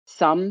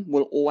Some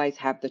will always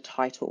have the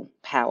title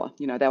power.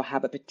 They'll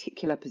have a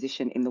particular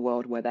position in the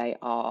world where they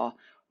are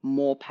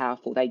more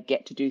powerful. They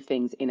get to do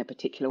things in a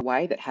particular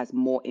way that has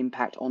more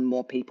impact on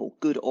more people,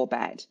 good or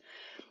bad.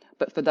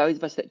 But for those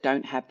of us that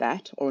don't have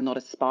that or are not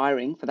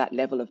aspiring for that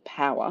level of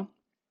power,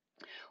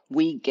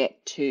 we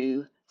get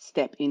to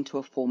step into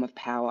a form of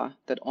power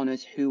that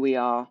honors who we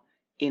are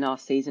in our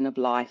season of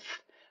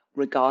life,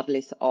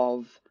 regardless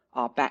of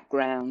our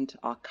background,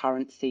 our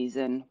current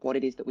season, what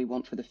it is that we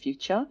want for the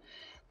future.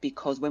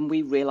 Because when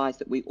we realize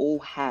that we all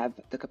have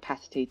the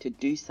capacity to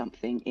do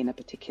something in a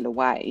particular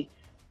way,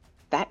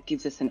 that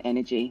gives us an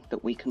energy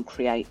that we can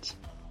create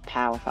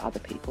power for other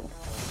people.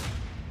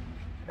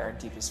 Our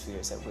deepest fear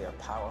is that we are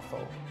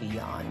powerful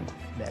beyond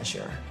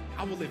measure.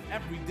 I will live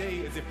every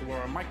day as if there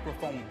were a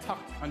microphone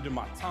tucked under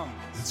my tongue.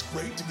 It's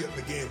great to get in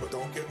the game, but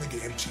don't get in the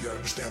game until you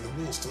understand the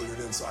rules till you're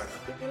an insider.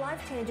 Your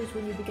life changes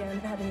when you begin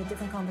having a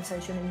different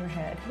conversation in your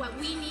head. What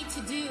we need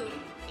to do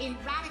in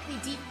radically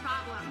deep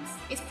problems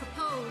is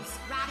propose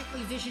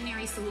radically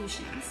visionary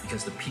solutions.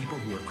 Because the people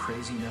who are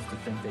crazy enough to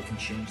think they can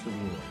change the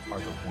world are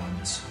the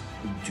ones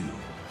who do.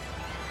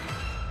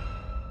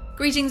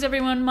 Greetings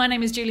everyone, my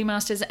name is Julie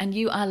Masters and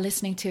you are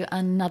listening to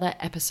another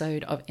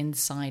episode of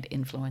Inside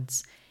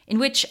Influence, in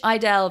which I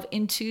delve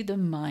into the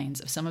minds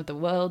of some of the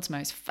world's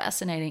most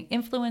fascinating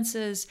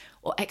influencers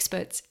or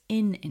experts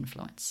in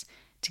influence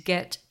to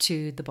get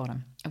to the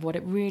bottom of what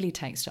it really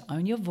takes to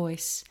own your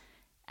voice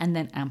and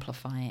then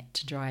amplify it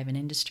to drive an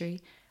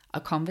industry,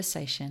 a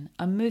conversation,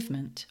 a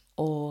movement,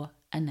 or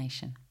a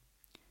nation.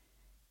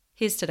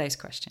 Here's today's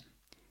question.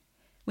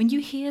 When you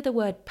hear the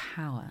word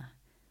power,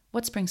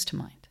 what springs to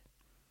mind?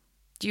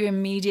 Do you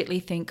immediately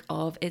think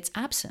of its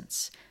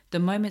absence, the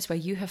moments where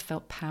you have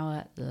felt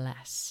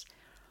powerless?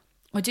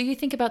 Or do you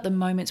think about the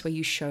moments where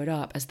you showed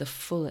up as the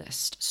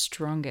fullest,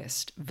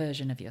 strongest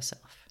version of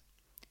yourself?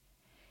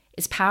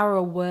 Is power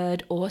a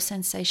word or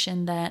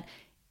sensation that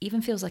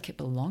even feels like it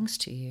belongs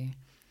to you?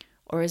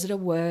 Or is it a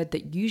word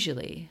that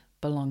usually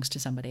belongs to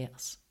somebody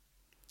else?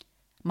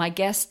 My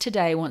guest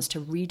today wants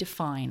to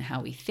redefine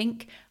how we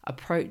think,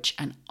 approach,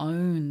 and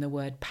own the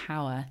word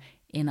power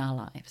in our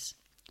lives.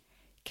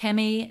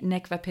 Kemi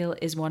Nekvapil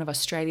is one of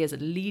Australia's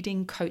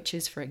leading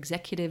coaches for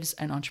executives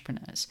and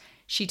entrepreneurs.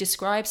 She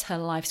describes her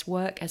life's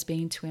work as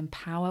being to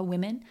empower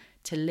women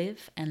to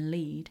live and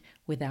lead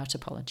without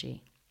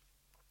apology.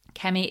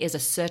 Kemi is a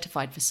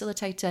certified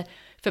facilitator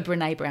for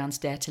Brené Brown's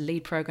Dare to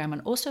Lead program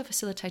and also a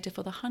facilitator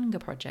for the Hunger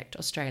Project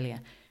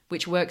Australia,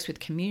 which works with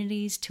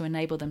communities to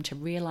enable them to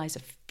realise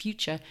a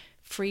future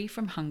free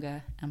from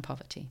hunger and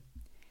poverty.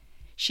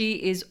 She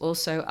is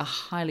also a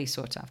highly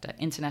sought-after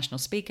international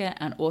speaker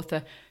and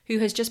author who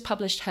has just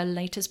published her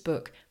latest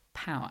book,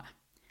 Power,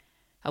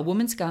 A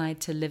Woman's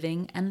Guide to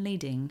Living and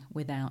Leading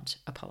Without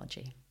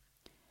Apology.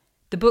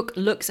 The book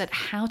looks at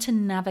how to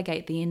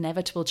navigate the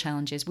inevitable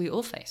challenges we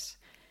all face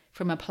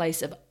from a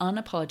place of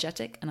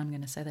unapologetic, and I'm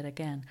going to say that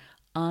again,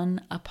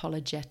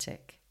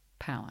 unapologetic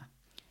power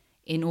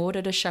in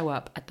order to show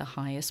up at the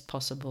highest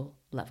possible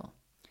level.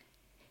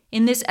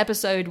 In this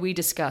episode, we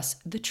discuss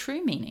the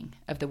true meaning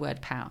of the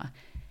word power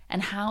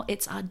and how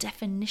it's our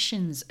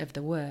definitions of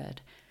the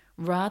word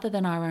rather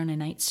than our own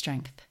innate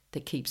strength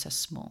that keeps us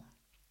small.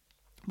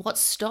 What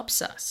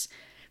stops us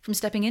from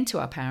stepping into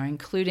our power,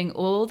 including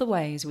all the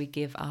ways we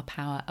give our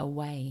power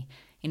away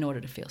in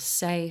order to feel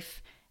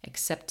safe,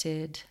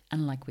 accepted,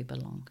 and like we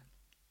belong.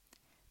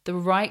 The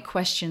right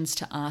questions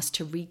to ask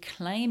to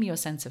reclaim your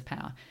sense of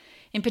power,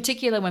 in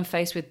particular when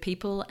faced with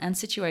people and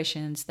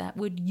situations that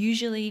would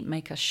usually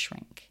make us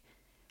shrink.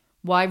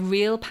 Why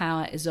real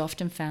power is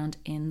often found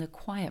in the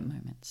quiet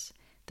moments,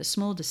 the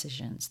small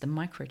decisions, the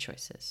micro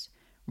choices,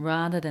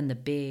 rather than the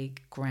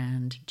big,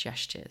 grand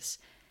gestures.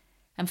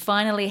 And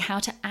finally, how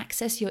to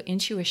access your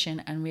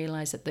intuition and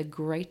realize that the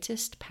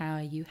greatest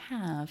power you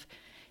have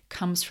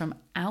comes from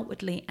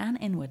outwardly and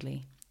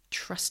inwardly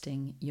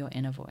trusting your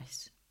inner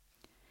voice.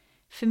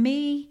 For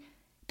me,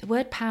 the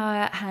word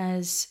power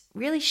has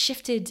really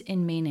shifted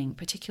in meaning,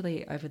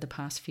 particularly over the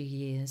past few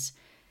years.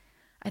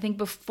 I think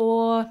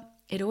before,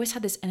 it always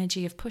had this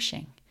energy of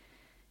pushing,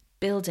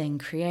 building,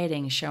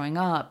 creating, showing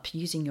up,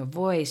 using your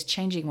voice,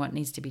 changing what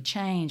needs to be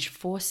changed,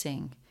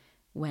 forcing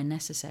where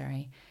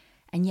necessary.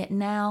 And yet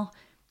now,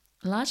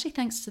 largely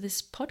thanks to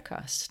this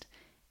podcast,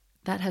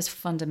 that has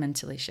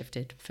fundamentally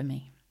shifted for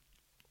me.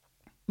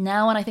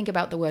 Now when I think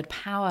about the word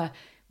power,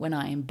 when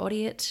I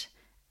embody it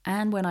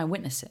and when I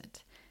witness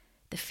it,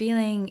 the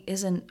feeling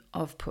isn't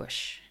of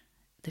push.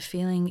 The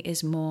feeling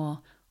is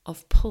more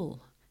of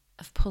pull,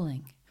 of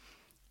pulling.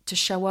 To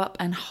show up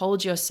and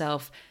hold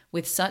yourself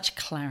with such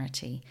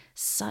clarity,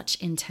 such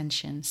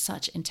intention,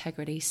 such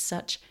integrity,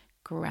 such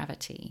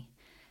gravity,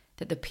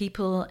 that the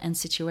people and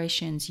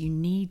situations you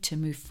need to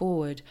move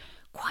forward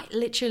quite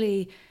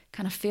literally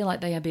kind of feel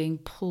like they are being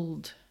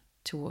pulled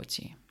towards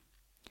you.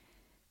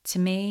 To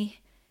me,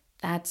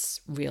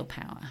 that's real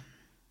power.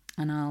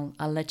 And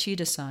I'll let you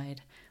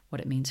decide what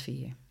it means for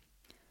you.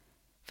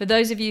 For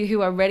those of you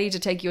who are ready to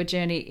take your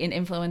journey in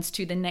influence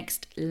to the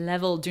next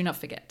level, do not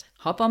forget,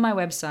 hop on my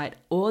website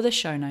or the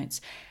show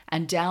notes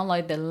and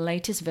download the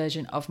latest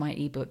version of my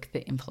ebook,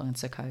 The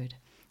Influencer Code.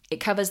 It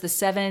covers the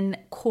 7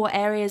 core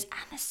areas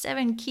and the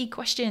 7 key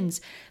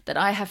questions that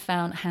I have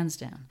found, hands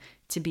down,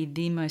 to be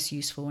the most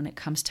useful when it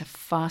comes to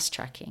fast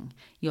tracking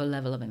your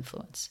level of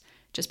influence.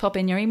 Just pop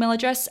in your email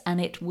address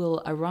and it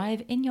will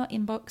arrive in your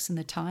inbox in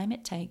the time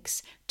it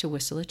takes to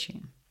whistle a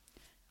tune.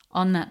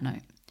 On that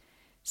note,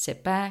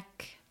 sit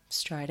back,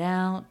 stride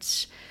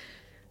out,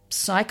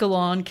 cycle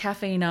on,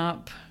 caffeine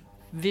up,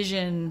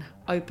 vision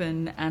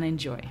open, and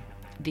enjoy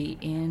the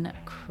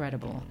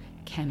incredible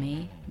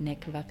Kemi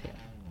Nekvapil.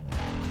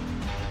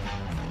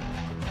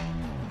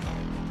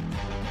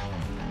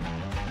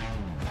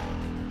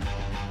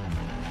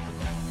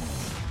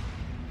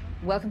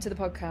 Welcome to the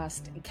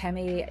podcast,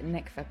 Kemi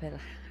Nekvapil.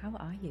 How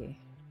are you?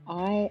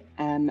 I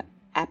am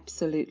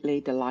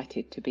absolutely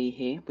delighted to be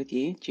here with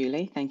you,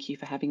 Julie. Thank you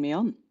for having me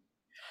on.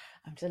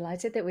 I'm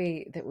delighted that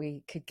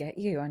we could get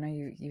you. I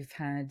know you've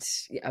had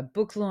a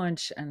book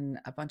launch and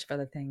a bunch of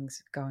other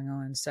things going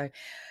on. So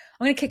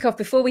I'm going to kick off.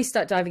 Before we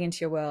start diving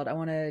into your world, I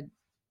want to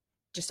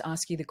just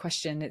ask you the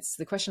question. It's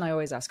the question I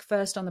always ask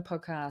first on the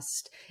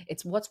podcast.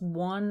 It's, what's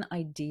one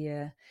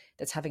idea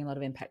that's having a lot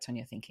of impact on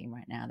your thinking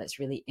right now, that's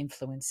really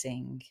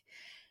influencing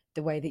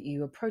the way that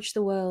you approach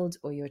the world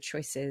or your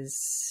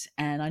choices?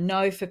 And I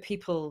know for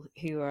people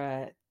who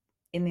are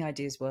in the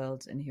ideas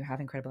world and who have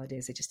incredible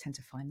ideas, they just tend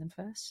to find them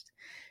first.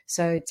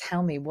 So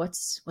tell me,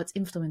 what's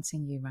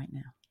influencing you right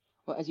now?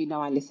 Well, as you know,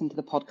 I listen to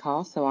the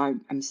podcast, so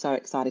I'm so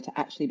excited to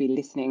actually be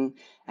listening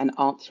and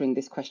answering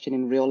this question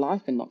in real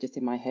life and not just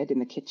in my head in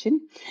the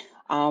kitchen.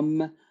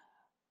 I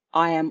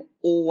am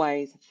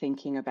always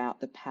thinking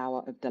about the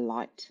power of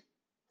delight.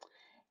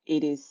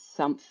 It is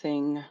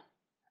something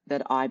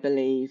that I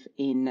believe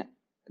in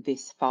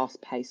this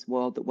fast-paced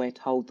world that we're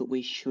told that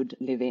we should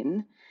live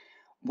in.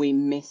 We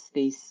miss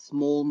these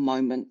small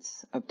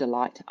moments of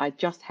delight. I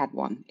just had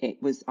one.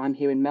 I'm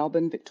here in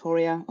Melbourne,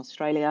 Victoria,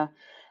 Australia,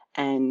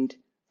 and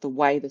the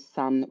way the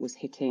sun was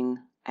hitting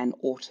an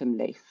autumn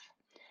leaf.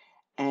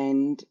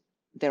 And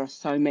there are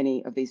so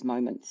many of these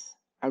moments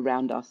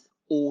around us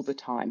all the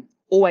time,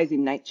 always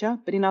in nature,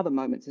 but in other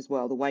moments as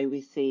well. The way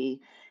we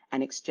see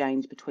an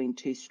exchange between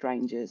two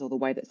strangers, or the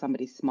way that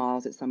somebody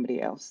smiles at somebody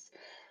else.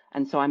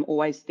 And so I'm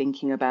always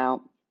thinking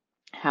about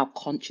how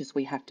conscious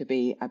we have to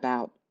be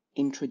about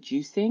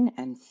introducing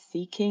and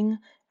seeking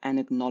and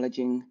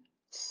acknowledging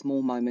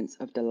small moments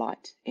of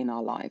delight in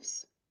our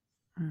lives.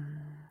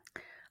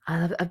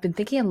 I've been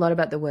thinking a lot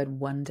about the word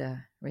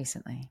wonder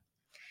recently.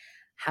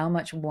 How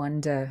much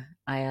wonder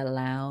I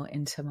allow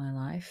into my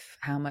life,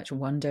 how much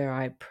wonder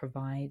I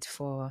provide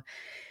for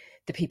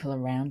the people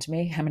around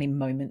me, how many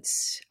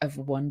moments of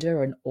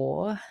wonder and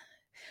awe.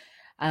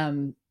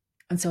 And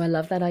so I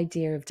love that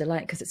idea of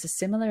delight, because it's a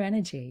similar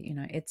energy. You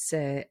know, it's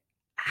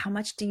how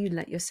much do you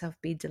let yourself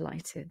be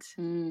delighted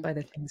by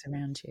the things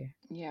around you?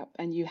 Yeah,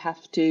 and you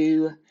have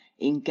to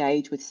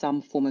engage with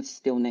some form of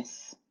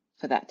stillness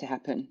for that to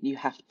happen. You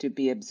have to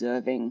be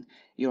observing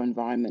your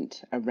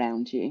environment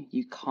around you.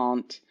 You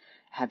can't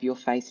have your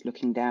face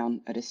looking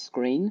down at a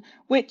screen,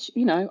 which,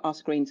 you know, our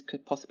screens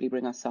could possibly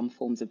bring us some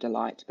forms of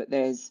delight, but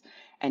there's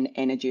an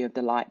energy of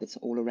delight that's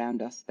all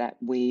around us that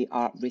we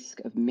are at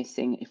risk of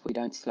missing if we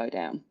don't slow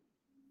down.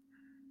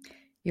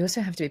 You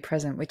also have to be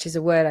present, which is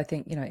a word I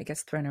think, you know, it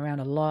gets thrown around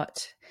a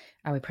lot.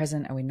 Are we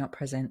present? Are we not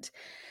present?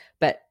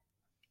 But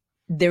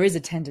there is a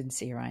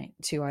tendency, right,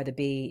 to either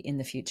be in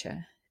the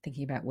future,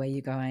 thinking about where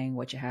you're going,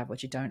 what you have,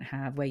 what you don't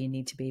have, where you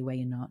need to be, where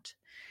you're not,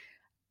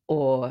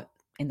 or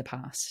in the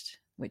past,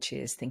 which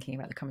is thinking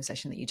about the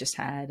conversation that you just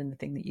had and the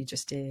thing that you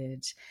just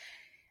did.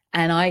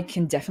 And I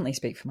can definitely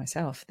speak for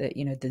myself that,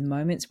 you know, the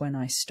moments when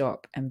I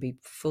stop and be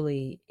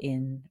fully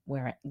in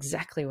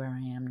exactly where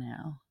I am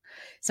now.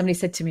 Somebody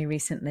said to me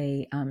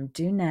recently,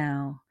 do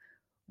now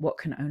what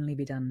can only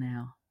be done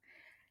now.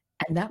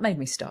 And that made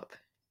me stop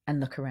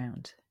and look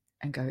around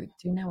and go,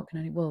 do now what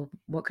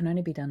can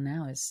only be done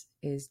now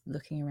is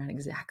looking around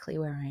exactly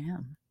where I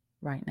am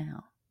right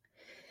now.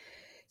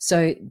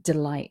 So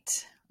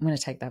delight, I'm going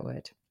to take that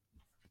word.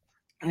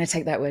 I'm going to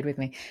take that word with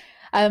me.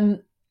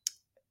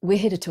 We're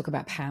here to talk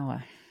about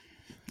power,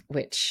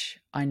 which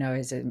I know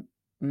is a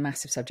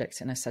massive subject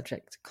and a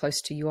subject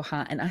close to your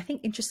heart. And I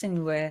think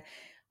interesting where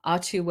our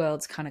two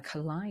worlds kind of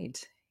collide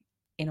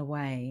in a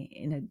way,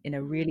 in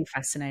a really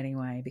fascinating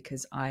way,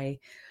 because I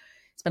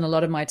spend a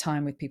lot of my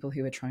time with people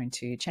who are trying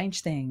to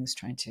change things,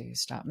 trying to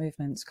start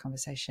movements,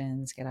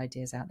 conversations, get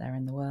ideas out there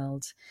in the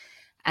world.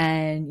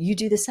 And you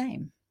do the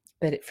same,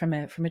 but from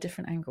a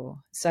different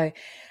angle. So,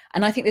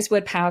 and I think this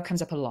word power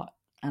comes up a lot,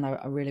 and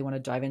I really want to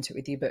dive into it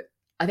with you, but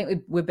I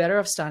think we're better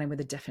off starting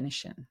with a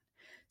definition.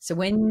 So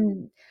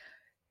when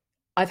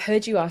I've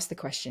heard you ask the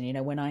question, you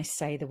know, when I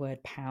say the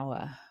word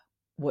power,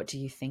 what do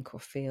you think or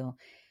feel?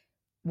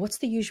 What's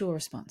the usual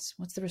response?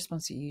 What's the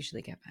response you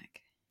usually get back?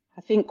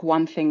 I think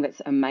one thing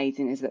that's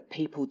amazing is that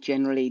people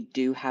generally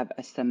do have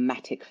a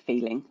somatic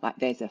feeling, like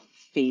there's a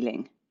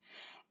feeling.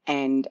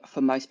 And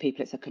for most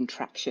people, it's a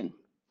contraction.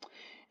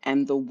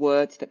 And the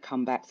words that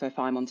come back, so if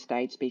I'm on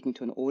stage speaking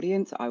to an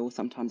audience, I will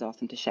sometimes ask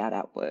them to shout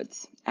out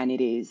words. And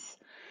it is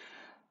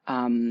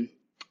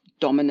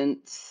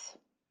dominance,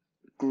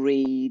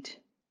 greed,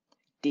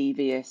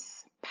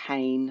 devious,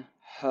 pain,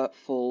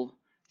 hurtful,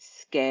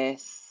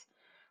 scarce,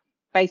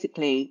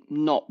 basically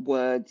not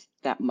words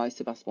that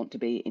most of us want to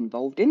be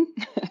involved in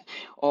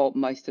or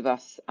most of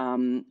us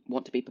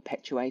want to be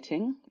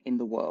perpetuating in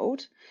the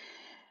world.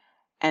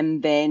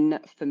 And then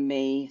for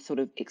me, sort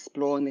of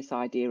exploring this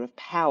idea of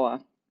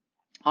power,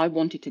 I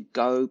wanted to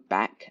go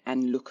back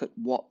and look at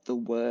what the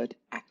word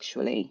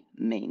actually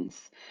means,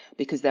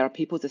 because there are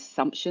people's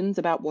assumptions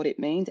about what it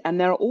means, and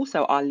there are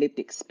also our lived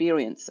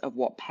experience of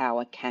what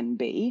power can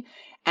be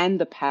and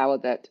the power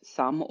that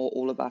some or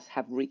all of us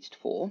have reached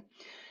for.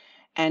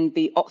 And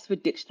the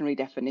Oxford Dictionary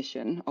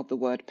definition of the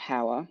word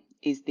power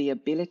is the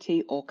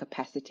ability or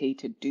capacity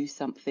to do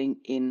something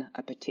in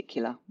a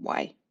particular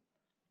way.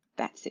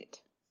 That's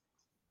it.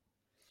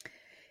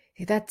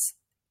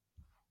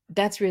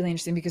 That's really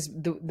interesting, because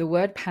the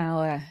word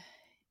power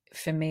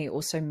for me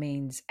also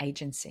means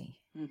agency.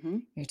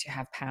 Mm-hmm. To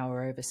have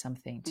power over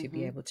something, to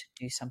be able to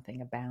do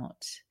something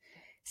about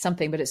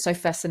something. But it's so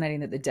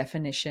fascinating that the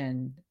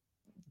definition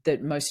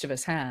that most of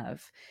us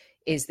have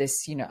is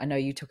this, I know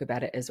you talk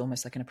about it as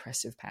almost like an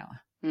oppressive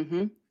power,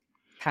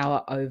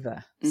 power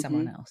over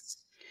someone else.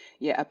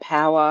 Yeah, a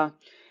power.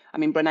 I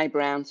mean, Brene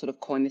Brown sort of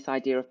coined this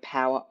idea of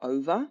power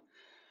over,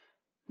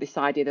 this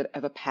idea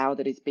of a power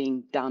that is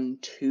being done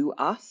to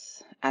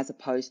us as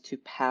opposed to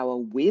power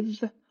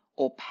with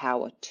or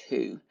power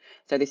to.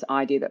 So this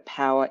idea that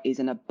power is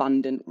an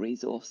abundant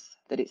resource,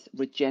 that it's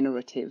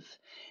regenerative,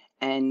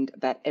 and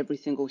that every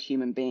single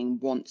human being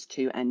wants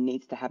to and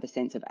needs to have a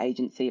sense of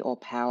agency or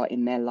power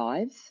in their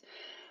lives.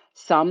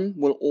 Some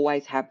will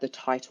always have the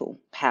title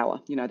power.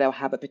 They'll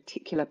have a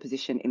particular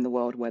position in the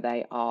world where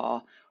they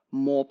are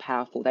more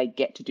powerful. They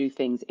get to do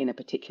things in a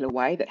particular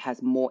way that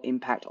has more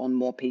impact on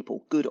more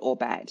people, good or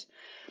bad.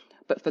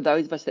 But for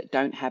those of us that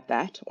don't have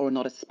that or are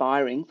not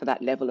aspiring for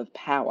that level of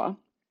power,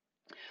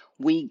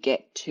 we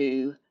get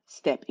to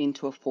step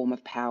into a form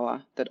of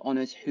power that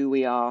honors who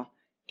we are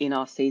in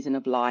our season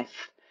of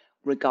life,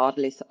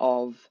 regardless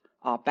of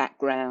our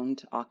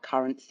background, our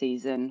current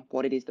season,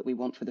 what it is that we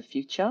want for the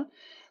future.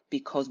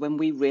 Because when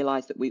we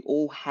realize that we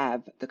all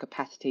have the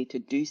capacity to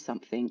do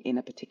something in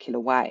a particular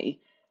way,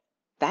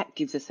 that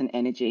gives us an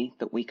energy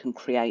that we can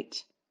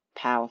create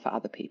power for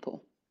other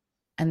people.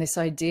 And this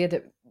idea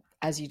that,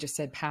 as you just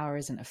said, power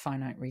isn't a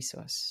finite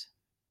resource.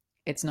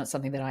 It's not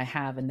something that I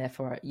have, and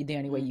therefore the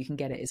only way you can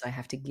get it is I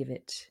have to give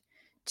it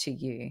to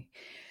you.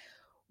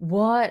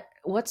 What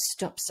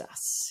stops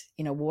us?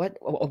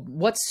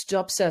 What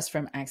stops us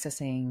from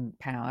accessing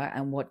power,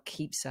 and what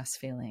keeps us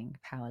feeling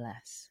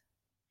powerless?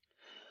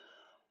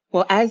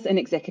 Well, as an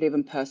executive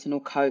and personal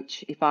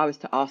coach, if I was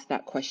to ask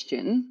that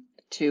question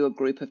to a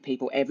group of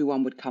people,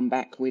 everyone would come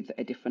back with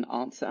a different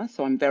answer.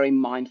 So I'm very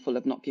mindful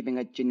of not giving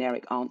a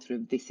generic answer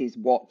of this is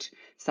what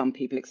some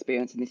people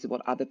experience and this is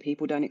what other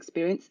people don't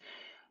experience.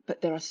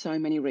 But there are so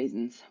many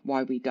reasons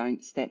why we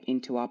don't step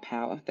into our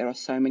power. There are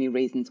so many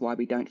reasons why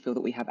we don't feel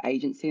that we have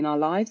agency in our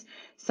lives.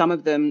 Some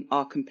of them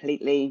are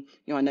completely,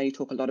 I know you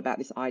talk a lot about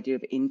this idea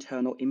of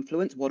internal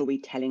influence. What are we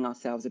telling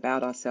ourselves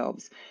about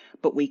ourselves?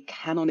 But we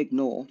cannot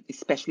ignore,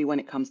 especially when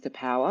it comes to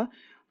power,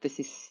 the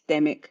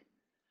systemic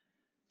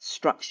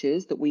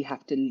structures that we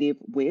have to live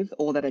with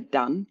or that are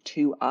done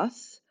to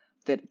us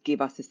that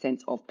give us a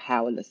sense of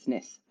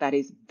powerlessness. That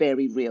is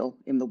very real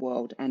in the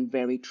world and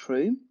very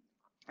true.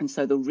 And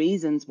so the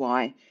reasons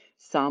why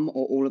some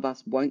or all of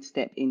us won't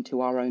step into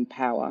our own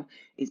power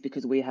is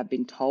because we have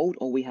been told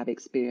or we have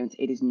experienced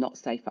it is not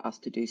safe for us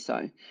to do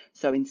so.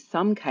 So in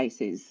some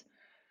cases,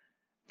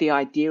 the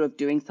idea of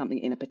doing something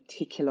in a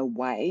particular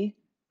way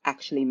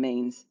actually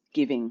means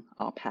giving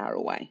our power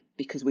away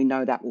because we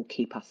know that will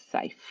keep us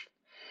safe.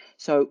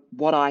 So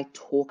what I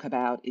talk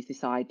about is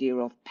this idea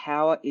of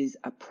power is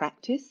a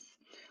practice.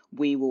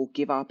 We will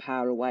give our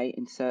power away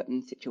in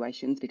certain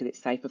situations because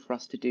it's safer for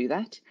us to do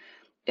that.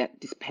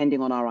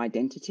 Depending on our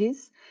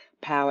identities,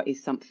 power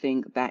is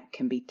something that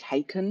can be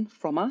taken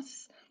from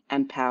us,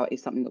 and power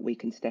is something that we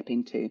can step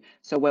into.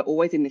 So we're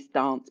always in this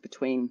dance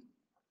between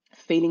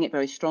feeling it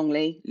very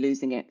strongly,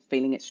 losing it,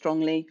 feeling it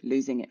strongly,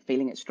 losing it,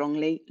 feeling it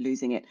strongly,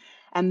 losing it.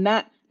 And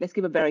that, let's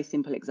give a very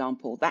simple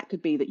example. That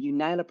could be that you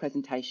nail a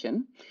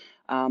presentation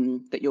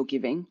that you're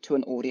giving to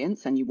an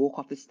audience and you walk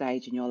off the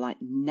stage and you're like,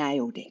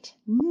 nailed it,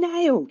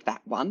 nailed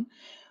that one.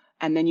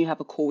 And then you have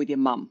a call with your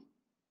mum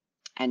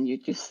and you're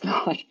just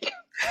like,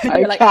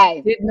 okay,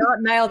 like, did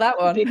not nail that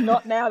one. Did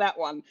not nail that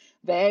one.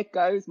 There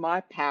goes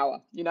my power,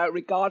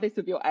 regardless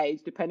of your age,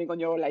 depending on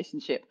your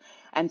relationship.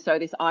 And so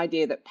this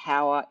idea that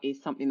power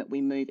is something that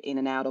we move in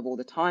and out of all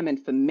the time.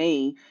 And for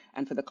me,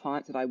 and for the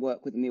clients that I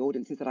work with and the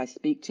audiences that I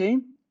speak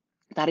to,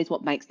 that is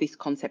what makes this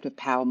concept of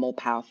power more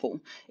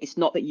powerful. It's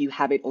not that you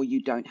have it or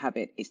you don't have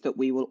it. It's that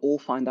we will all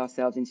find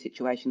ourselves in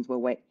situations where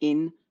we're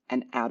in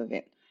and out of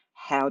it.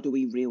 How do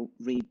we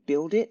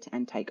rebuild it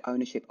and take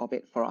ownership of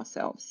it for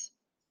ourselves?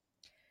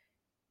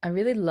 I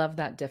really love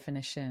that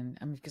definition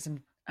because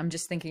I'm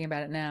just thinking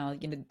about it now.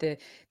 The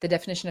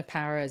definition of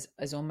power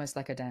is almost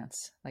like a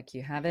dance. Like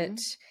you have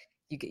it,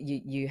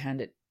 you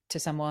hand it to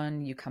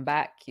someone, you come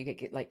back, you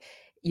get like,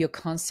 you're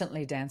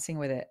constantly dancing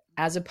with it,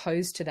 as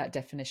opposed to that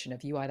definition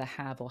of you either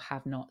have or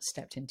have not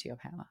stepped into your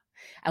power.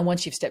 And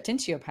once you've stepped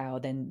into your power,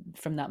 then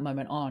from that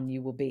moment on,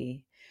 you will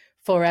be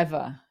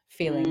forever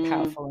feeling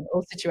powerful in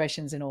all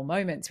situations, in all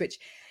moments, which,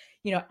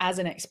 you know, as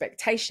an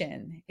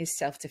expectation is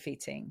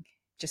self-defeating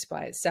just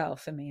by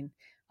itself. I mean,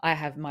 I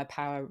have my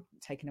power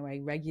taken away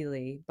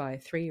regularly by a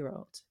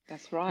 3-year-old.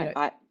 That's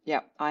right. You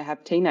know, I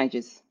have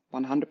teenagers,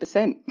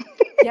 100%.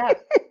 yeah.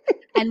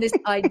 And this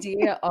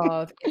idea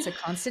of it's a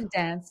constant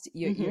dance,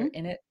 you're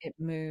in it, it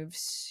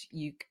moves.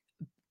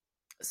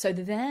 So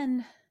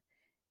then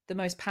the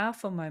most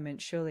powerful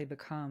moment surely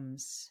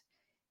becomes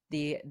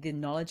the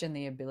knowledge and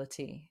the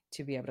ability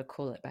to be able to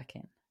call it back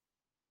in.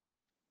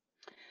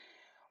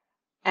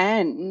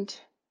 And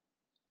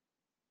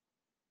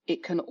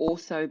it can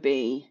also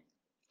be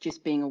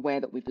just being aware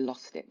that we've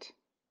lost it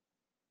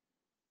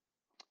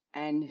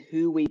and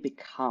who we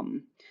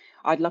become.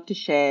 I'd love to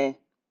share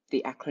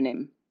the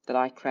acronym that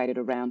I created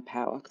around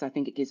power, because I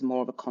think it gives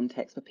more of a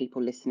context for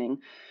people listening.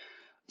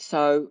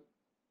 So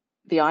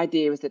the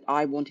idea is that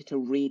I wanted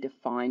to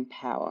redefine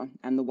power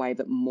and the way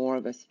that more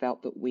of us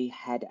felt that we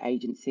had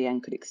agency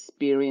and could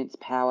experience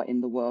power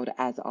in the world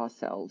as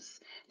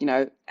ourselves. You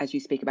know, as you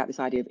speak about this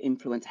idea of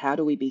influence, how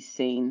do we be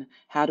seen?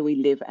 How do we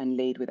live and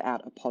lead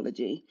without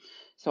apology?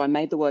 So I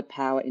made the word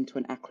power into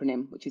an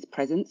acronym, which is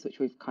presence, which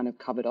we've kind of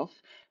covered off.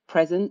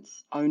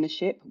 Presence,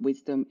 ownership,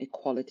 wisdom,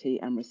 equality,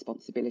 and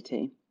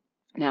responsibility.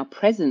 Now,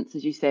 presence,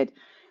 as you said,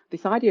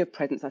 this idea of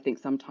presence, I think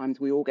sometimes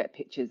we all get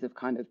pictures of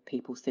kind of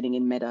people sitting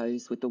in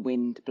meadows with the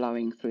wind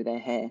blowing through their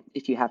hair.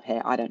 If you have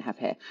hair, I don't have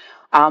hair.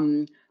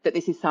 That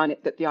this is sign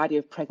that the idea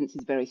of presence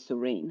is very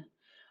serene.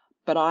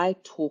 But I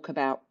talk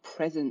about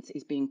presence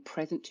is being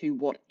present to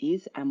what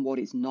is and what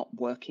is not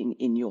working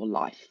in your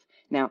life.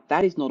 Now,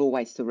 that is not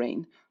always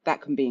serene.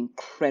 That can be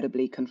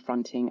incredibly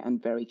confronting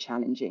and very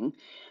challenging,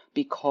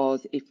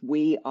 because if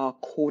we are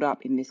caught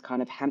up in this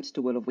kind of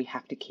hamster wheel of we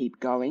have to keep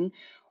going,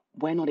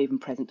 we're not even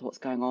present to what's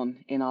going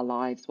on in our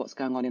lives, what's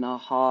going on in our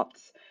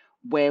hearts,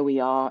 where we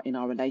are in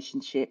our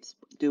relationships.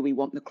 Do we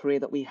want the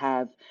career that we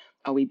have?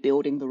 Are we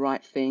building the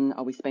right thing?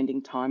 Are we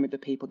spending time with the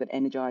people that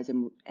energize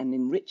and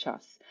enrich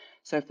us?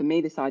 So for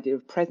me, this idea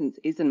of presence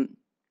isn't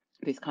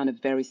this kind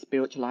of very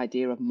spiritual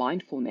idea of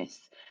mindfulness.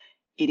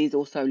 It is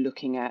also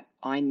looking at,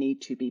 I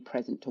need to be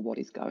present to what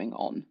is going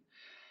on.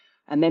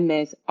 And then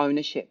there's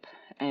ownership.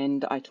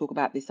 And I talk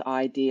about this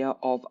idea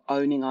of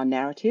owning our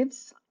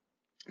narratives,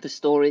 the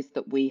stories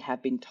that we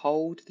have been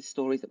told, the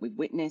stories that we've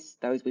witnessed,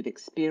 those we've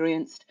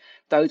experienced,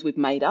 those we've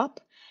made up,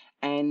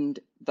 and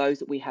those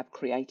that we have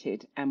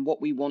created. And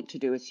what we want to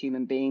do as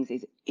human beings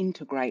is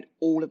integrate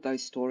all of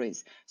those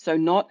stories. So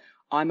not,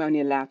 I'm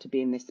only allowed to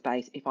be in this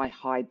space if I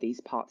hide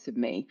these parts of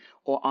me,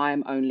 or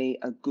I'm only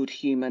a good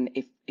human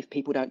if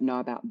people don't know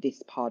about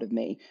this part of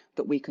me,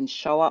 that we can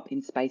show up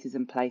in spaces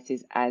and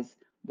places as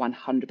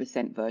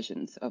 100%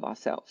 versions of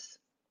ourselves.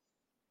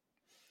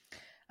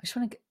 I just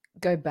want to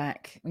go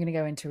back. We're going to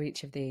go into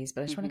each of these,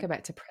 but I just want to go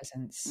back to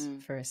presence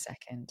for a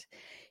second.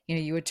 You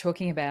know, you were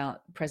talking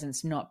about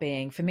presence not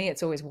being, for me,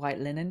 it's always white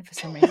linen for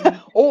some reason.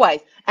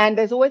 Always. And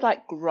there's always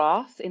like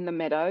grass in the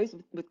meadows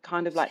with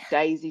kind of like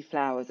daisy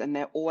flowers, and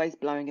they're always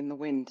blowing in the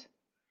wind.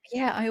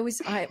 Yeah, I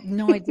have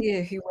no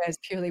idea who wears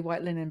purely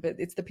white linen, but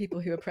it's the people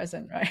who are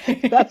present, right?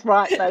 That's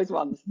right. Those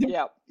ones.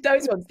 Yeah.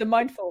 Those ones, the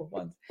mindful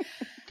ones.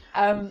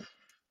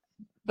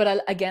 But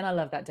I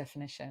love that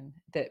definition,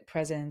 that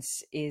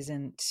presence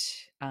isn't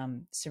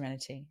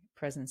serenity.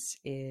 Presence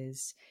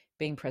is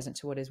being present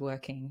to what is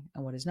working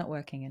and what is not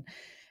working.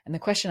 And the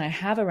question I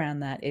have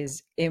around that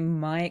is, in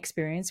my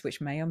experience,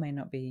 which may or may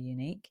not be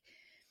unique,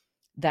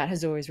 that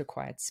has always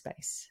required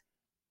space,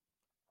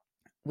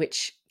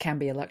 which can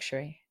be a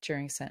luxury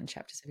during certain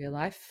chapters of your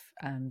life,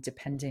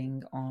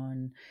 depending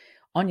on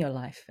your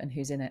life and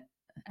who's in it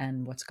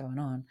and what's going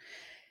on.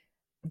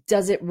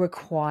 Does it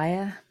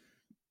require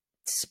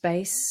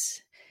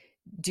space?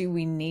 Do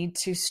we need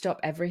to stop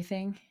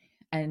everything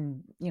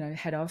and, you know,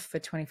 head off for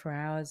 24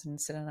 hours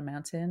and sit on a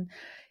mountain?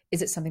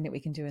 Is it something that we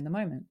can do in the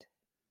moment?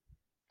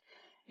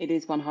 It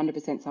is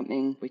 100%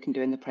 something we can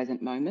do in the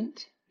present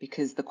moment,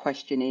 because the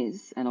question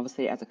is, and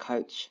obviously as a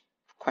coach,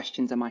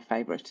 questions are my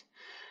favorite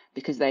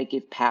because they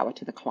give power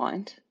to the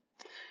client.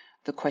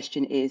 The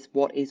question is,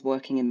 what is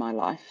working in my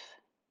life?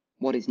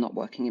 What is not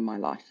working in my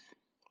life?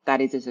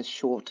 That is as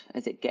short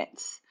as it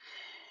gets.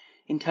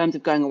 In terms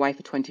of going away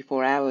for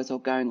 24 hours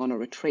or going on a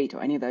retreat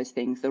or any of those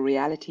things, the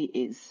reality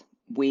is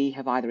we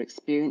have either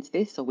experienced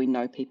this or we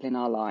know people in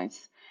our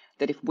lives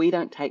that if we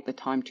don't take the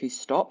time to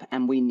stop,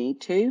 and we need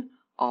to,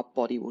 our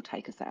body will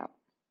take us out.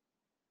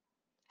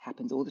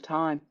 Happens all the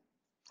time.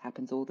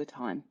 Happens all the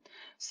time.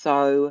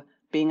 So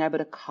being able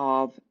to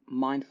carve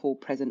mindful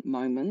present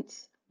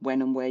moments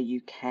when and where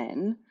you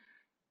can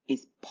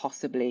is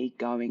possibly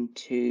going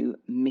to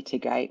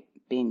mitigate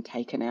being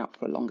taken out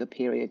for a longer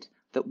period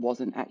that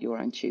wasn't at your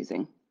own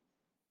choosing.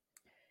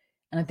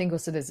 And I think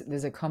also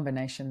there's a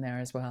combination there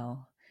as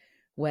well,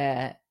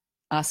 where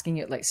asking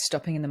it, like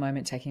stopping in the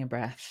moment, taking a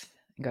breath,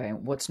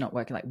 going, what's not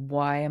working? Like,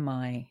 why am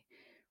I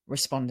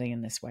responding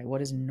in this way?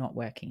 What is not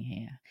working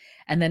here?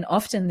 And then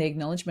often the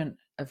acknowledgement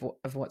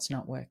of what's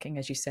not working,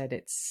 as you said,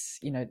 it's,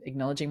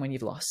 acknowledging when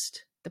you've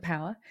lost the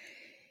power.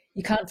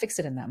 You can't fix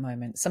it in that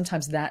moment.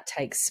 Sometimes that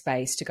takes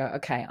space to go,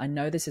 okay, I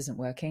know this isn't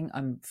working.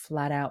 I'm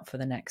flat out for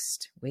the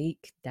next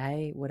week,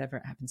 day, whatever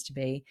it happens to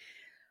be.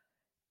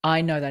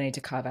 I know that I need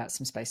to carve out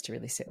some space to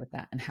really sit with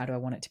that. And how do I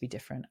want it to be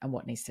different, and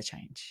what needs to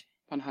change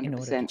 100%. in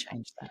order to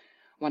change that?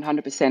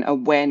 100%.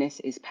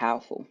 Awareness is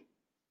powerful.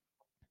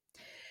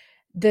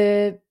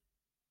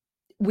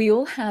 We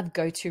all have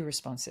go-to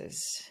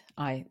responses,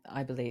 I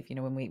believe,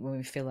 when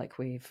we feel like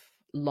we've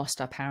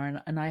lost our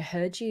power. And I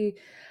heard you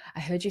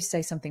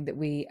say something that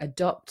we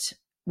adopt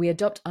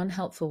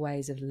unhelpful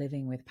ways of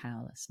living with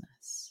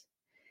powerlessness.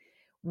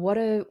 What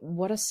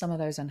are some of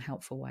those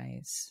unhelpful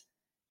ways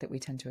that we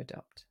tend to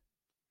adopt?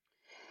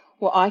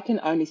 Well, I can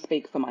only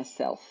speak for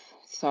myself.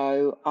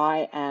 So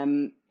I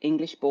am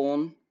English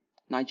born,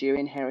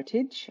 Nigerian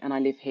heritage, and I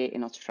live here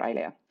in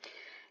Australia.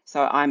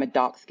 So I'm a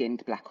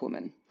dark-skinned Black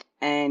woman.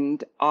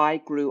 And I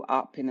grew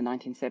up in the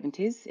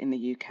 1970s in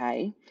the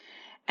UK,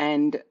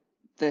 and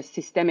the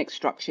systemic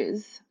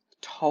structures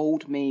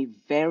told me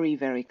very,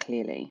 very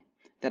clearly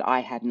that I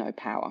had no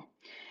power.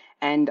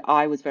 And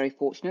I was very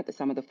fortunate that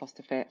some of the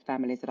foster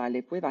families that I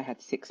lived with, I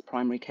had 6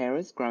 primary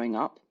carers growing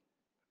up.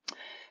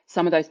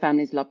 Some of those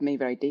families loved me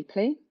very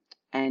deeply,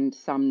 and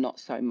some not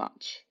so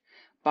much.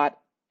 But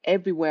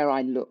everywhere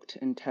I looked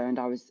and turned,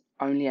 I was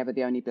only ever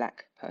the only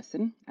Black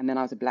person. And then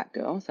I was a Black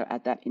girl, so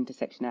add that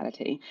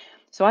intersectionality.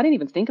 So I didn't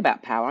even think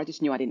about power. I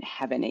just knew I didn't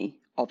have any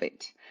of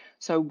it.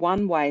 So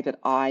one way that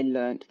I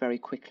learned very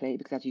quickly,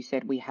 because as you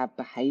said, we have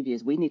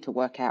behaviors, we need to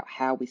work out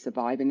how we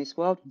survive in this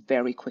world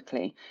very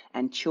quickly.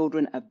 And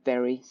children are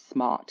very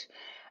smart.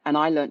 And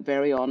I learned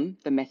very on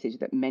the message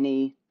that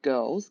many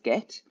girls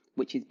get,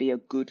 which is be a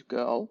good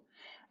girl.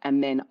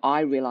 And then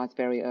I realized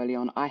very early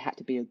on, I had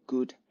to be a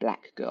good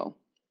Black girl.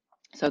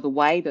 So the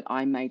way that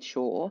I made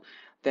sure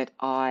that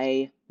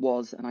I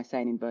was, and I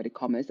say in inverted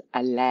commas,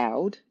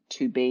 allowed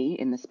to be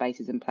in the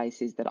spaces and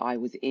places that I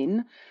was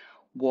in,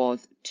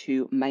 was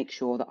to make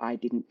sure that I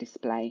didn't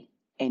display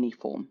any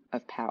form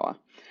of power,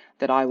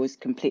 that I was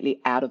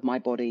completely out of my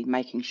body,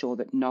 making sure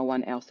that no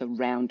one else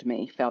around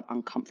me felt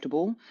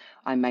uncomfortable.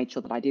 I made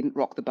sure that I didn't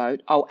rock the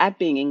boat. I'll add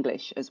being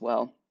English as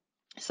well.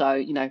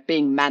 So,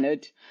 being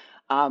mannered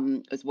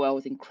as well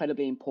was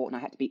incredibly important.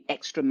 I had to be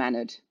extra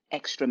mannered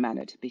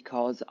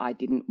because I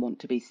didn't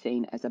want to be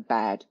seen as a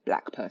bad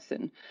Black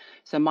person.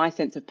 So my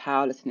sense of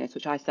powerlessness,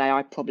 which I say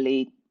I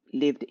probably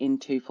lived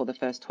into for the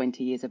first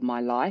 20 years of my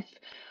life,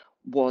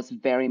 was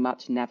very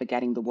much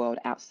navigating the world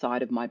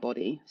outside of my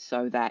body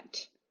so that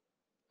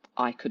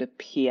I could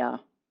appear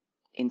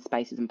in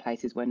spaces and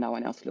places where no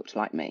one else looked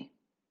like me.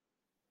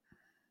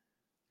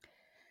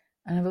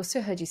 And I've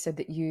also heard you said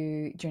that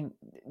you,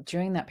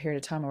 during that period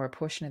of time, or a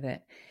portion of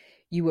it,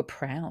 you were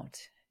proud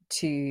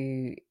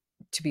to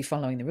be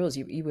following the rules.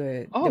 You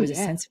were, there was a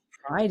sense of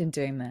pride in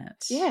doing that.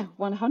 Yeah,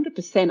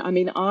 100%. I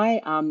mean,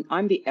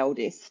 I'm the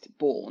eldest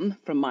born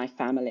from my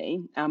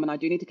family. And I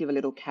do need to give a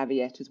little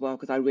caveat as well,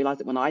 because I realize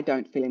that when I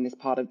don't fill in this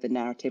part of the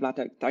narrative, I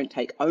don't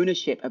take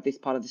ownership of this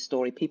part of the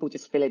story. People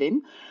just fill it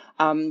in.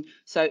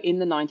 So in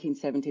the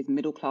 1970s,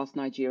 middle-class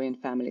Nigerian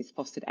families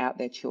fostered out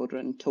their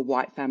children to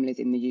white families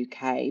in the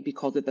UK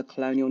because of the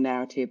colonial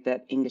narrative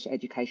that English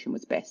education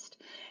was best.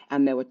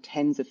 And there were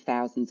tens of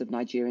thousands of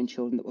Nigerian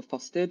children that were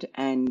fostered,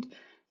 and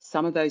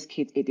some of those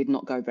kids, it did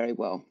not go very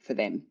well for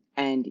them.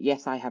 And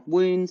yes, I have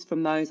wounds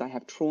from those. I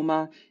have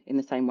trauma in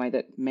the same way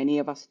that many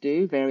of us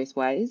do, various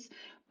ways.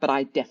 But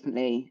I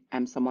definitely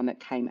am someone that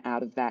came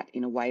out of that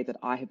in a way that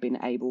I have been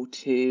able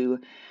to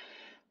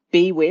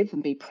be with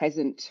and be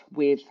present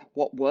with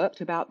what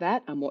worked about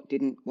that and what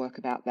didn't work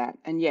about that.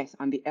 And yes,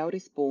 I'm the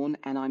eldest born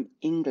and I'm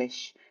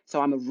English.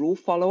 So I'm a rule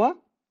follower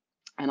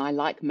and I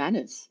like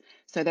manners.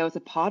 So there was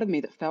a part of me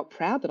that felt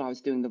proud that I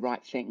was doing the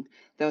right thing.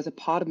 There was a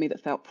part of me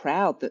that felt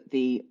proud that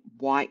the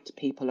white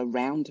people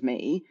around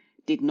me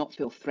did not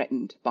feel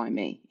threatened by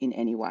me in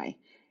any way.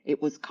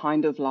 It was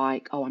kind of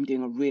like, oh, I'm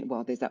doing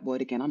there's that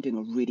word again, I'm doing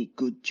a really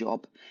good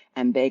job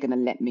and they're going to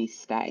let me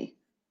stay.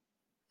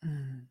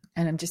 And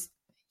I'm just,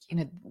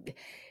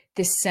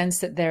 this sense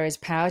that there is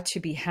power to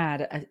be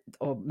had,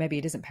 or maybe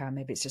it isn't power,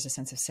 maybe it's just a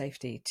sense of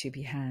safety to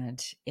be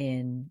had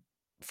in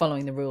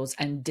following the rules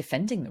and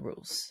defending the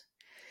rules.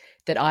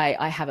 That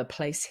I have a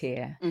place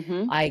here.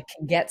 Mm-hmm. I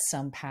can get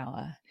some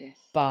power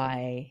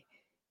by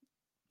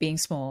being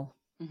small,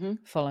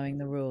 following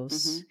the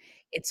rules. Mm-hmm.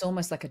 It's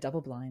almost like a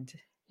double blind.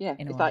 Yeah,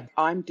 it's like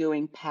I'm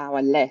doing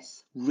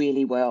powerless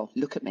really well.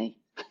 Look at me.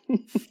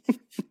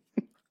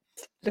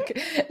 look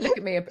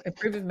at me,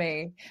 approve of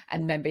me,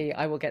 and maybe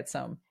I will get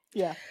some.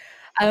 Yeah.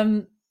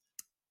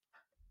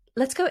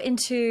 Let's go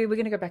into, we're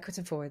going to go backwards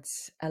and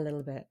forwards a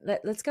little bit.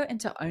 Let's go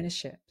into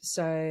ownership.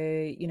 So,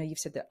 you've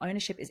said that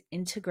ownership is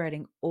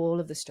integrating all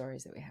of the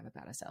stories that we have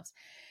about ourselves.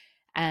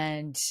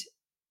 And,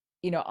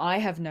 I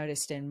have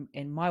noticed in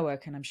my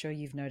work, and I'm sure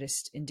you've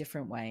noticed in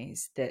different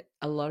ways, that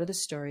a lot of the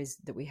stories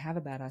that we have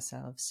about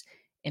ourselves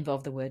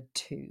involve the word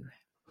too.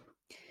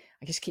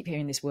 I just keep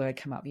hearing this word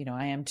come up,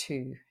 I am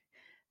too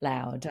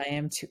loud, I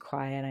am too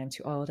quiet, I am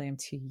too old, I am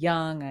too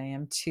young, I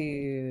am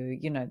too,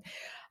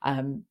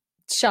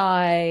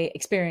 shy,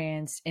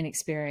 experienced,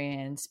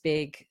 inexperienced,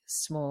 big,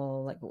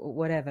 small, like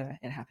whatever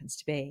it happens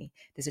to be.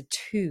 There's a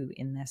two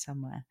in there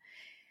somewhere.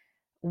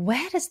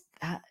 Where does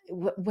that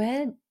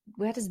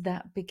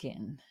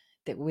begin?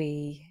 That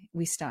we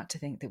start to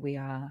think that we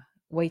are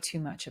way too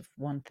much of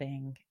one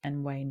thing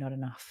and way not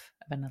enough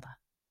of another.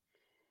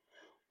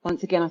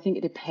 Once again, I think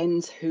it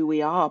depends who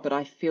we are, but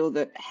I feel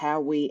that how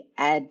we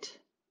add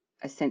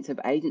a sense of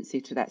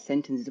agency to that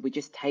sentence is we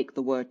just take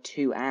the word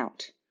to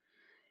out,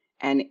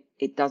 and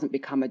it doesn't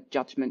become a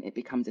judgment, it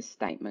becomes a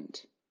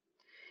statement.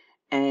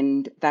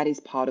 And that is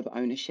part of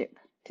ownership,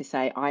 to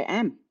say, I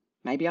am.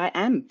 Maybe I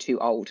am too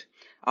old.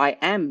 I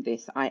am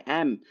this, I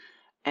am.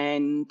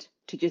 And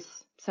to just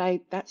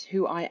say, that's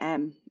who I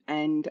am.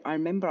 And I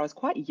remember I was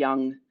quite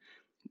young.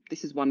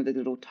 This is one of the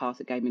little tasks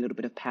that gave me a little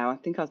bit of power. I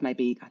think I was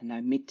maybe,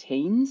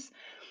 mid-teens.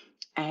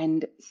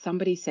 And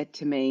somebody said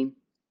to me,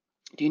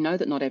 do you know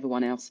that not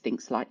everyone else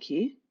thinks like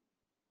you?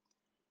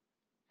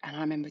 And I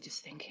remember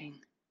just thinking,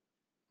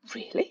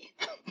 really?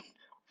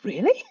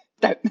 Really?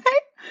 Don't they?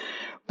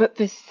 But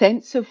the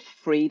sense of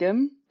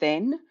freedom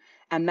then,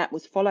 and that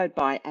was followed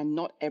by, and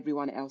not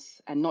everyone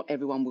else, and not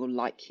everyone will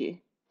like you.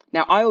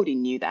 Now, I already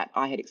knew that.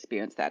 I had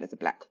experienced that as a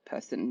Black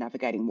person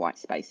navigating white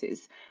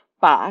spaces.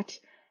 But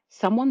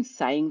someone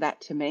saying that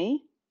to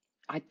me,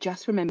 I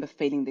just remember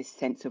feeling this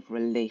sense of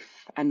relief.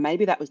 And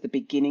maybe that was the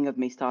beginning of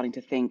me starting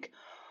to think,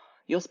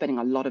 you're spending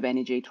a lot of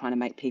energy trying to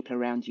make people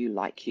around you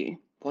like you.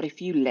 What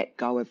if you let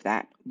go of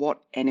that? What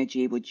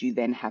energy would you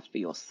then have for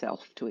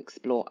yourself to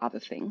explore other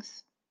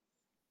things?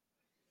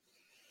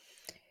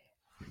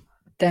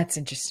 That's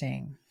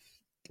interesting.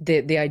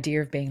 The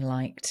idea of being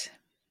liked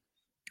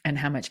and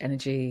how much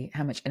energy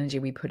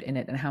we put in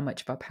it, and how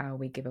much of our power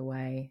we give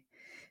away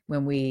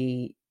when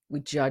we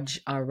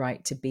judge our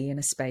right to be in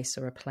a space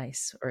or a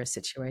place or a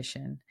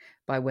situation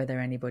by whether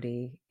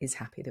anybody is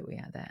happy that we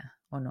are there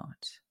or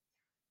not.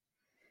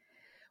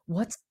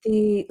 Let's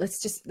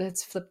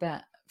flip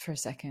that for a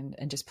second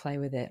and just play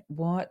with it.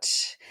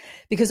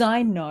 Because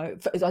I know,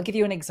 I'll give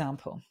you an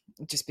example,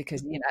 just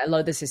because, a lot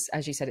of this is,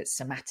 as you said, it's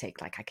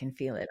somatic, like I can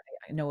feel it.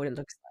 I know what it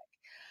looks like.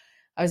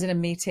 I was in a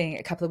meeting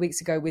a couple of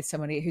weeks ago with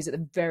somebody who's at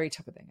the very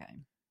top of their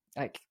game,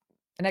 like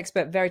an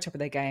expert, very top of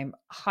their game,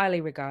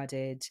 highly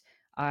regarded.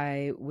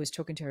 I was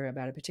talking to her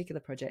about a particular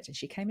project, and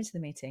she came into the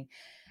meeting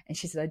and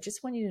she said, I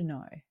just want you to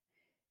know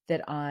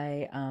that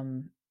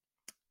I'm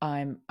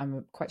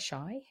quite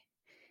shy,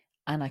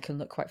 and I can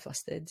look quite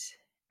flustered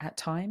at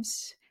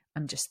times.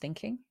 I'm just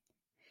thinking.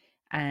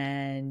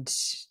 And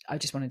I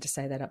just wanted to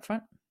say that up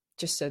front,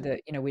 just so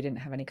that, we didn't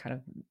have any kind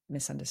of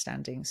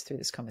misunderstandings through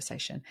this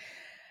conversation.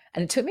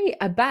 And it took me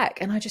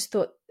aback. And I just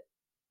thought,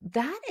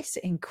 that is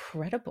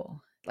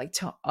incredible. Like,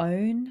 to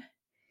own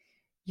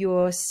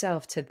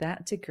yourself to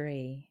that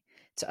degree,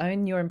 to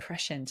own your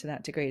impression to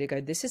that degree, to go,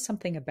 this is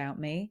something about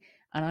me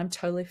and I'm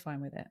totally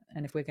fine with it.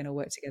 And if we're going to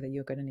work together,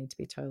 you're going to need to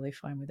be totally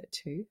fine with it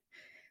too.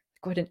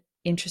 Quite an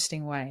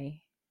interesting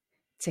way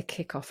to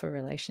kick off a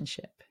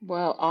relationship.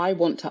 Well, I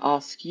want to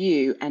ask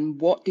you,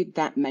 and what did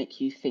that make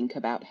you think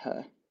about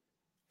her?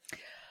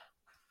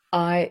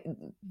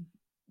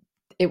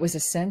 It was a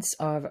sense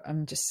of,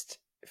 I'm just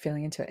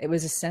feeling into it. It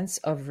was a sense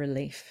of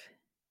relief,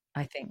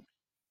 I think,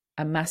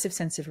 a massive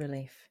sense of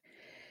relief,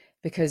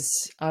 because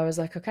I was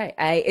like, okay,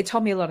 it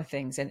told me a lot of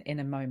things in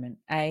a moment.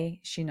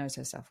 She knows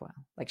herself well,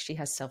 like she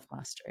has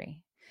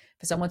self-mastery.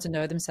 For someone to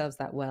know themselves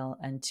that well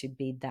and to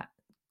be that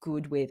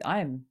good with,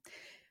 I'm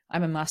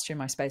a master in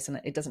my space,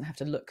 and it doesn't have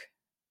to look,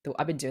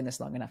 I've been doing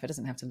this long enough, it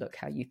doesn't have to look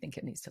how you think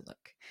it needs to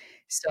look.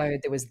 So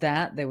there was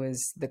that, there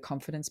was the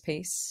confidence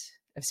piece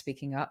of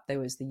speaking up, there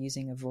was the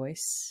using a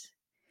voice,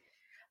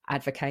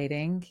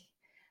 advocating,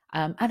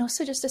 and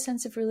also just a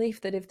sense of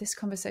relief that if this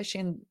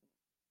conversation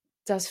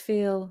does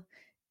feel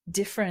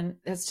different,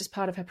 that's just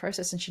part of her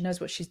process and she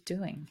knows what she's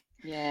doing.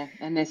 Yeah,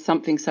 and there's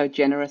something so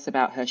generous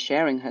about her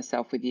sharing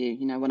herself with you.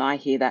 When I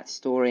hear that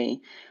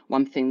story,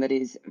 one thing that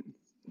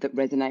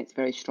resonates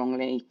very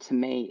strongly to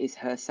me is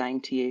her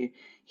saying to you,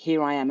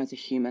 here I am as a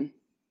human.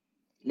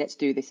 Let's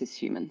do this as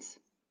humans.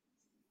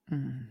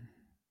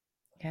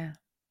 Yeah.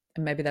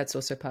 And maybe that's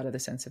also part of the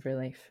sense of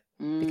relief,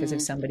 because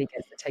if somebody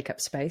gets to take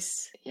up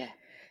space,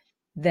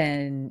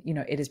 then,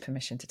 it is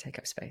permission to take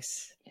up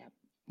space. Yeah, 100%.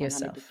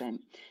 Yourself.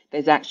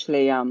 There's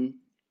actually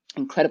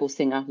incredible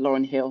singer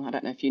Lauryn Hill. I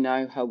don't know if you